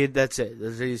though maybe that's it.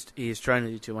 He's trying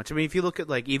to do too much. I mean, if you look at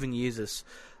like even Yeezus,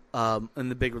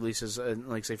 and the big releases,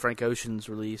 like say Frank Ocean's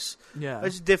release,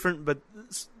 it's different, but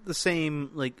it's the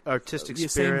same like artistic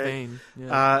spirit. Same vein.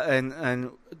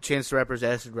 And Chance the Rapper's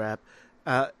acid rap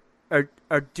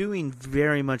are doing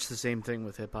very much the same thing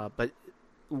with hip hop, but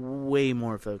way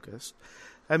more focused.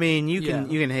 I mean, you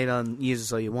can hate on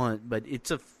Yeezus all you want, but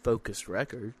it's a focused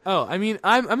record. Oh, I mean,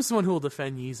 I'm someone who will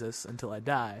defend Yeezus until I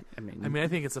die. I mean, I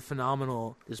think it's a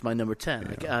phenomenal. It's my number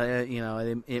 10. Yeah.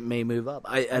 Like, it may move up.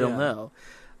 I don't know.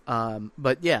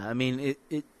 But yeah, I mean,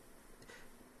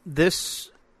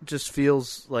 this just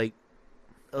feels like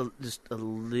just a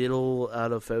little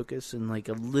out of focus and like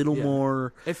a little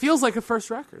more. It feels like a first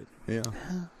record. Yeah.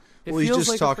 It well, he's feels just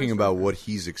like talking about what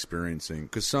he's experiencing.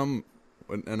 Because and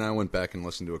I went back and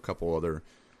listened to a couple other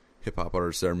hip hop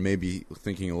artists that are maybe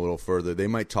thinking a little further. They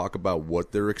might talk about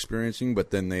what they're experiencing, but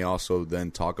then they also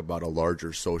then talk about a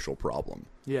larger social problem.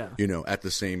 Yeah. At the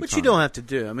same time. Which you don't have to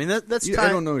do. I mean, that's I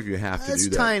don't know if you have to do that.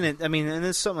 That's tying it. I mean, and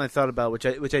it's something I thought about, which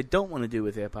I don't want to do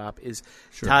with hip hop, is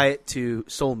tie it to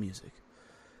soul music.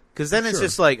 Because then it's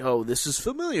just like, oh, this is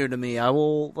familiar to me. I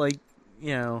will, like,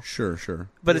 you know. Sure.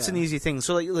 But it's an easy thing.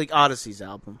 So like Odyssey's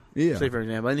album, Yeah. say for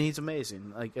example, and he's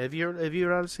amazing. Like, have you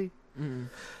heard Odyssey? Mm.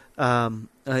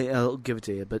 I'll give it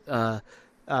to you, but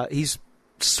he's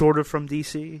sort of from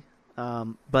DC,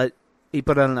 but he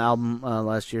put out an album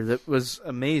last year that was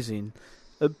amazing.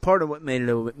 Part of what made it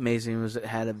amazing was it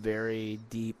had a very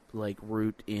deep like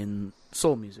root in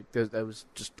soul music. That was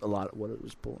just a lot of what it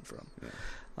was pulling from.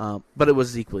 Yeah. But it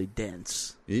was equally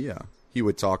dense. Yeah. He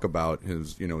would talk about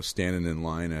his, standing in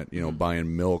line at,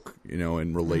 buying milk,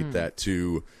 and relate that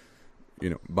to,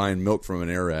 buying milk from an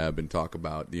Arab and talk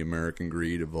about the American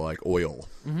greed of like oil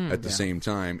at the same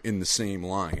time in the same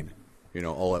line,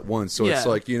 all at once. So it's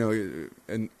like,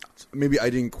 and maybe I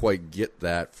didn't quite get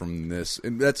that from this.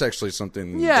 And that's actually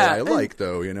something that I like,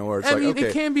 though, where it's okay.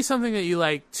 It can be something that you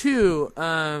like, too.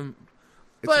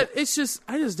 But it's just,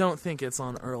 I just don't think it's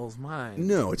on Earl's mind.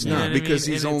 No, it's not, because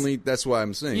he's only, that's why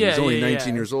I'm saying, he's only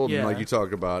 19 years old, and like you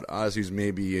talked about, Ozzy's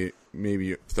maybe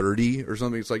 30 or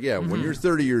something. It's like, when you're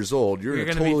 30 years old, you're in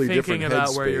a totally different headspace. You're going to be thinking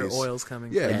about where your oil's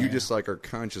coming from. You just like are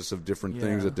conscious of different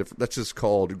things. That's just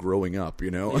called growing up,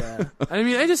 Yeah. I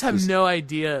mean, I just have no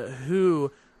idea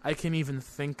who I can even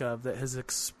think of that has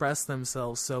expressed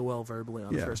themselves so well verbally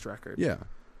on the first record. Yeah.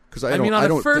 I mean, on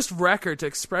the first record, to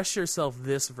express yourself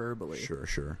this verbally.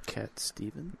 Sure. Cat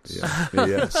Stevens. Yeah.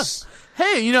 Yes.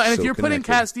 Hey, and if you're putting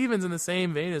connected. Cat Stevens in the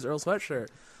same vein as Earl Sweatshirt,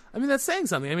 I mean, that's saying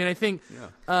something. I mean, I think,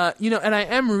 and I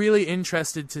am really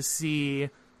interested to see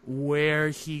where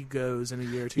he goes in a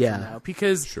year or two from now.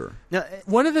 Because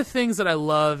one of the things that I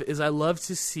love is I love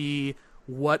to see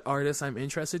what artists I'm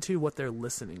interested to, what they're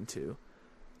listening to.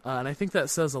 And I think that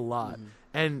says a lot.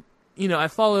 And, I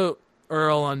follow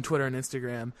Earl on Twitter and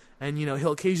Instagram, and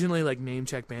he'll occasionally like name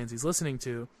check bands he's listening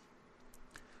to.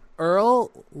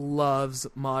 Earl loves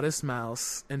Modest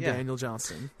Mouse and Daniel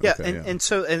Johnston. Yeah, and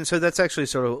so that's actually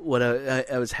sort of what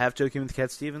I was half joking with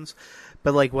Cat Stevens,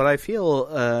 but like what I feel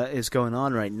is going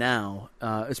on right now,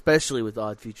 especially with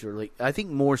Odd Future. Like I think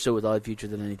more so with Odd Future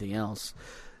than anything else,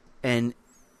 and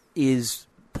is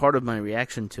part of my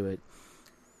reaction to it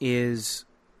is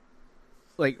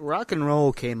like rock and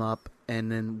roll came up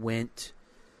and then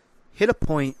hit a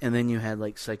point, and then you had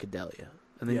like psychedelia,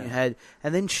 and then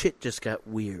and then shit just got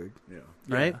weird,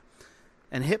 right?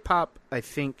 And hip hop, I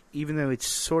think, even though it's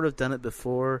sort of done it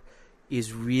before,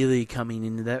 is really coming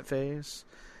into that phase.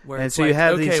 Where and so you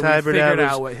have these hybrid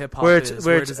albums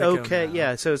where it's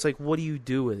okay, so it's like, what do you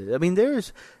do with it? I mean,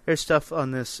 there's stuff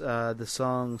on this the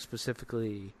song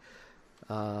specifically.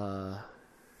 Laptop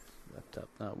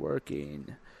not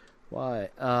working. Why?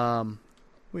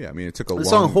 Well, yeah, I mean, it took a long... The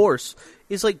song "Horse"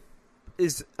 is a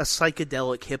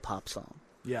psychedelic hip hop song.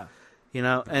 Yeah,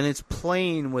 and it's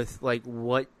playing with like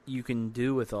what you can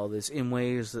do with all this in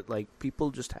ways that like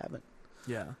people just haven't.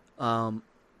 Yeah. And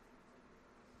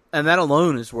that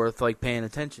alone is worth like paying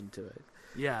attention to it.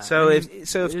 Yeah. So I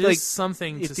if like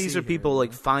something, if these are people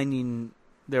like finding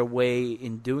their way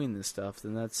in doing this stuff,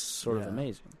 then that's sort of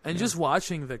amazing. And just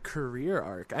watching the career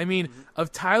arc. I mean,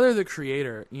 of Tyler the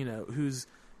Creator, who's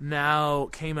now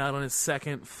came out on his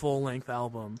second full-length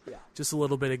album just a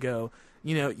little bit ago.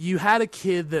 You had a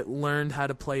kid that learned how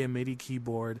to play a MIDI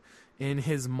keyboard in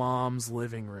his mom's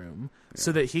living room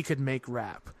so that he could make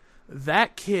rap.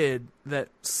 That kid that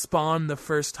spawned the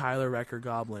first Tyler record,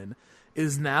 Goblin,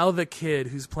 is now the kid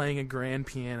who's playing a grand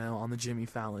piano on the Jimmy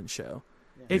Fallon show.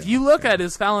 If you look at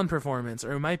his Fallon performance,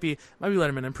 or it might be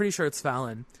Letterman, I'm pretty sure it's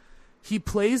Fallon, he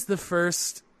plays the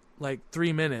first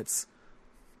 3 minutes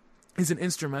is an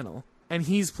instrumental, and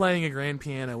he's playing a grand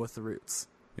piano with the Roots.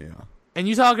 Yeah. And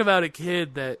you talk about a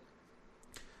kid that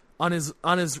on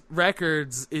his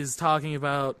records is talking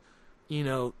about,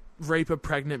 rape a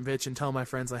pregnant bitch and tell my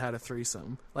friends I had a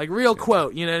threesome. Like real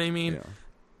quote, you know what I mean? Yeah.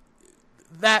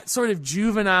 That sort of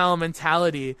juvenile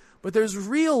mentality, but there's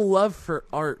real love for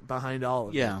art behind all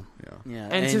of it. Yeah.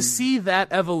 And to see that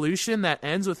evolution that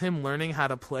ends with him learning how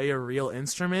to play a real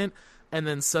instrument and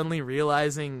then suddenly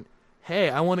realizing, hey,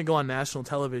 I want to go on national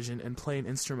television and play an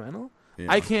instrumental. Yeah.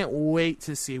 I can't wait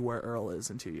to see where Earl is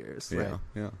in 2 years. Yeah, right?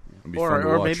 Yeah.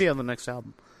 Or maybe on the next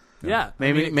album. Yeah.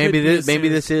 Maybe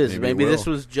this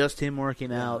was just him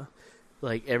working out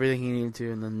like everything he needed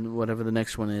to, and then whatever the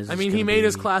next one is. I mean, he made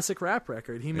his classic rap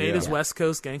record. He made his West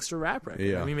Coast gangster rap record.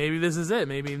 Yeah. I mean, maybe this is it.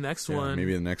 Maybe the next one.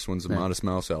 Maybe the next one's the Modest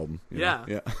Mouse album. Yeah.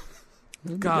 Yeah.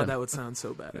 God, that would sound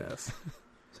so badass.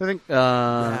 So I think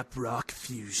rap rock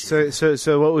fusion.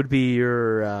 So what would be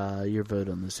your vote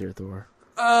on this here, Thor?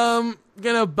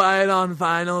 Gonna buy it on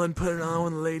vinyl and put it on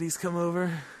when the ladies come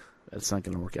over. That's not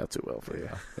gonna work out too well for you.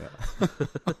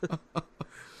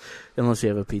 unless you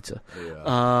have a pizza. Yeah.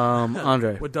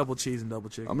 Andre, With double cheese and double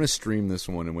chicken. I'm going to stream this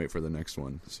one and wait for the next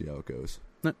one. See how it goes.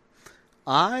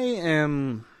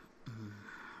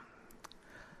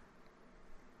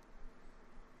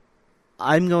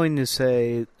 I'm going to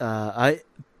say I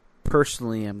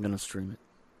personally am going to stream it.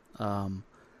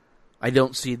 I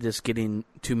don't see this getting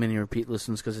too many repeat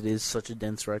listens because it is such a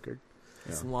dense record.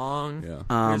 It's long. Yeah.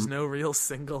 There's no real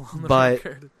single on the But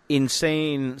record. in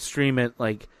saying stream it,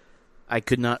 like, I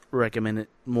could not recommend it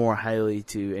more highly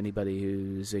to anybody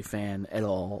who's a fan at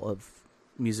all of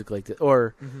music like that,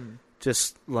 or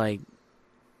just like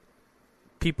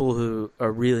people who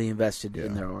are really invested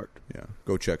in their art. Yeah,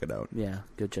 go check it out. Yeah,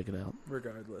 go check it out.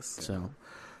 Regardless. So,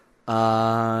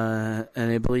 and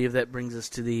I believe that brings us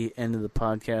to the end of the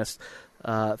podcast.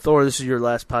 Thor, this is your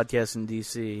last podcast in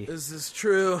DC. This is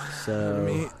true. So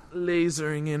Me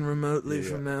lasering in remotely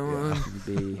from now on.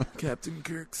 be Captain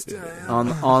Kirk style.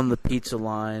 on the pizza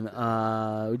line.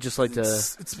 We'd just like to.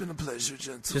 It's been a pleasure,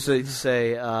 gentlemen. Just like to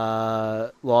say,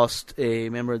 lost a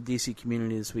member of the DC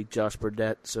community this week, Josh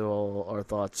Burdett. So all our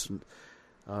thoughts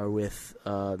are with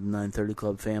the 930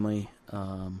 Club family,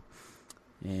 and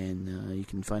you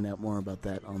can find out more about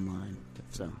that online.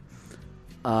 So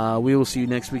we will see you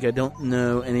next week. I don't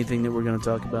know anything that we're going to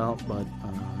talk about, but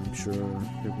I'm sure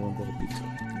there will be pizza.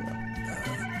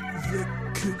 The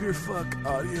Cougar Fuck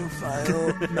audio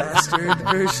file mastered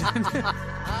version.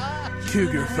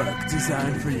 Cougar Fuck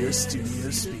designed for your studio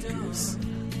speakers.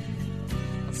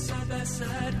 Side by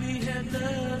side we had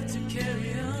love to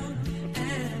carry on,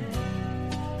 and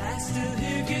I still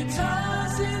hear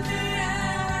guitars in the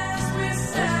air as we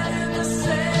sat in the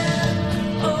sand.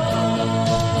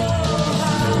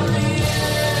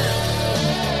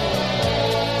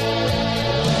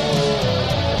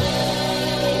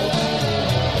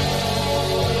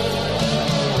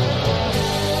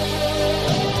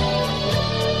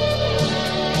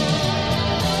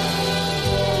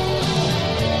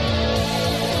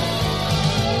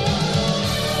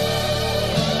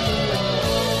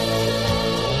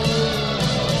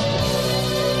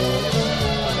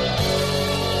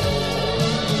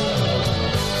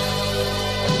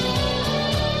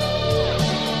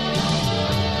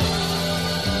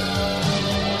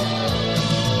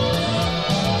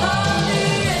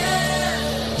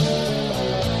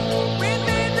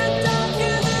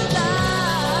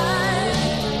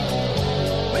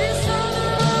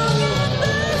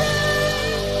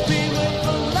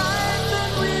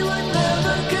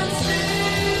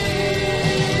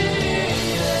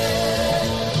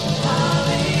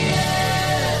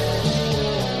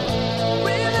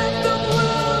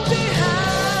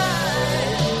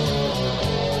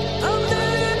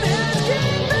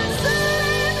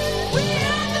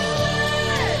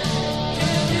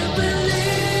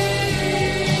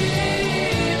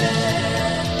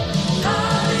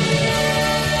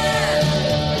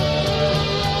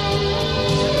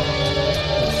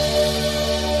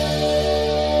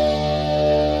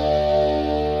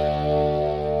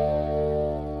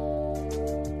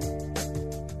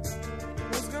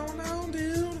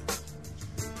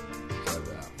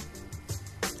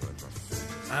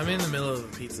 I'm in the middle of a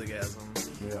pizza-gasm.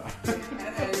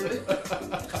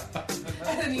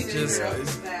 Just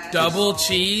double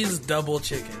cheese, double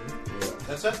chicken.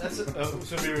 That's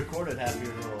so we recorded half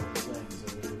your little thing.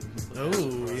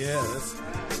 Oh yeah, that's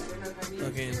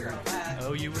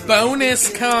fucking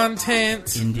bonus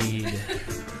content. Indeed.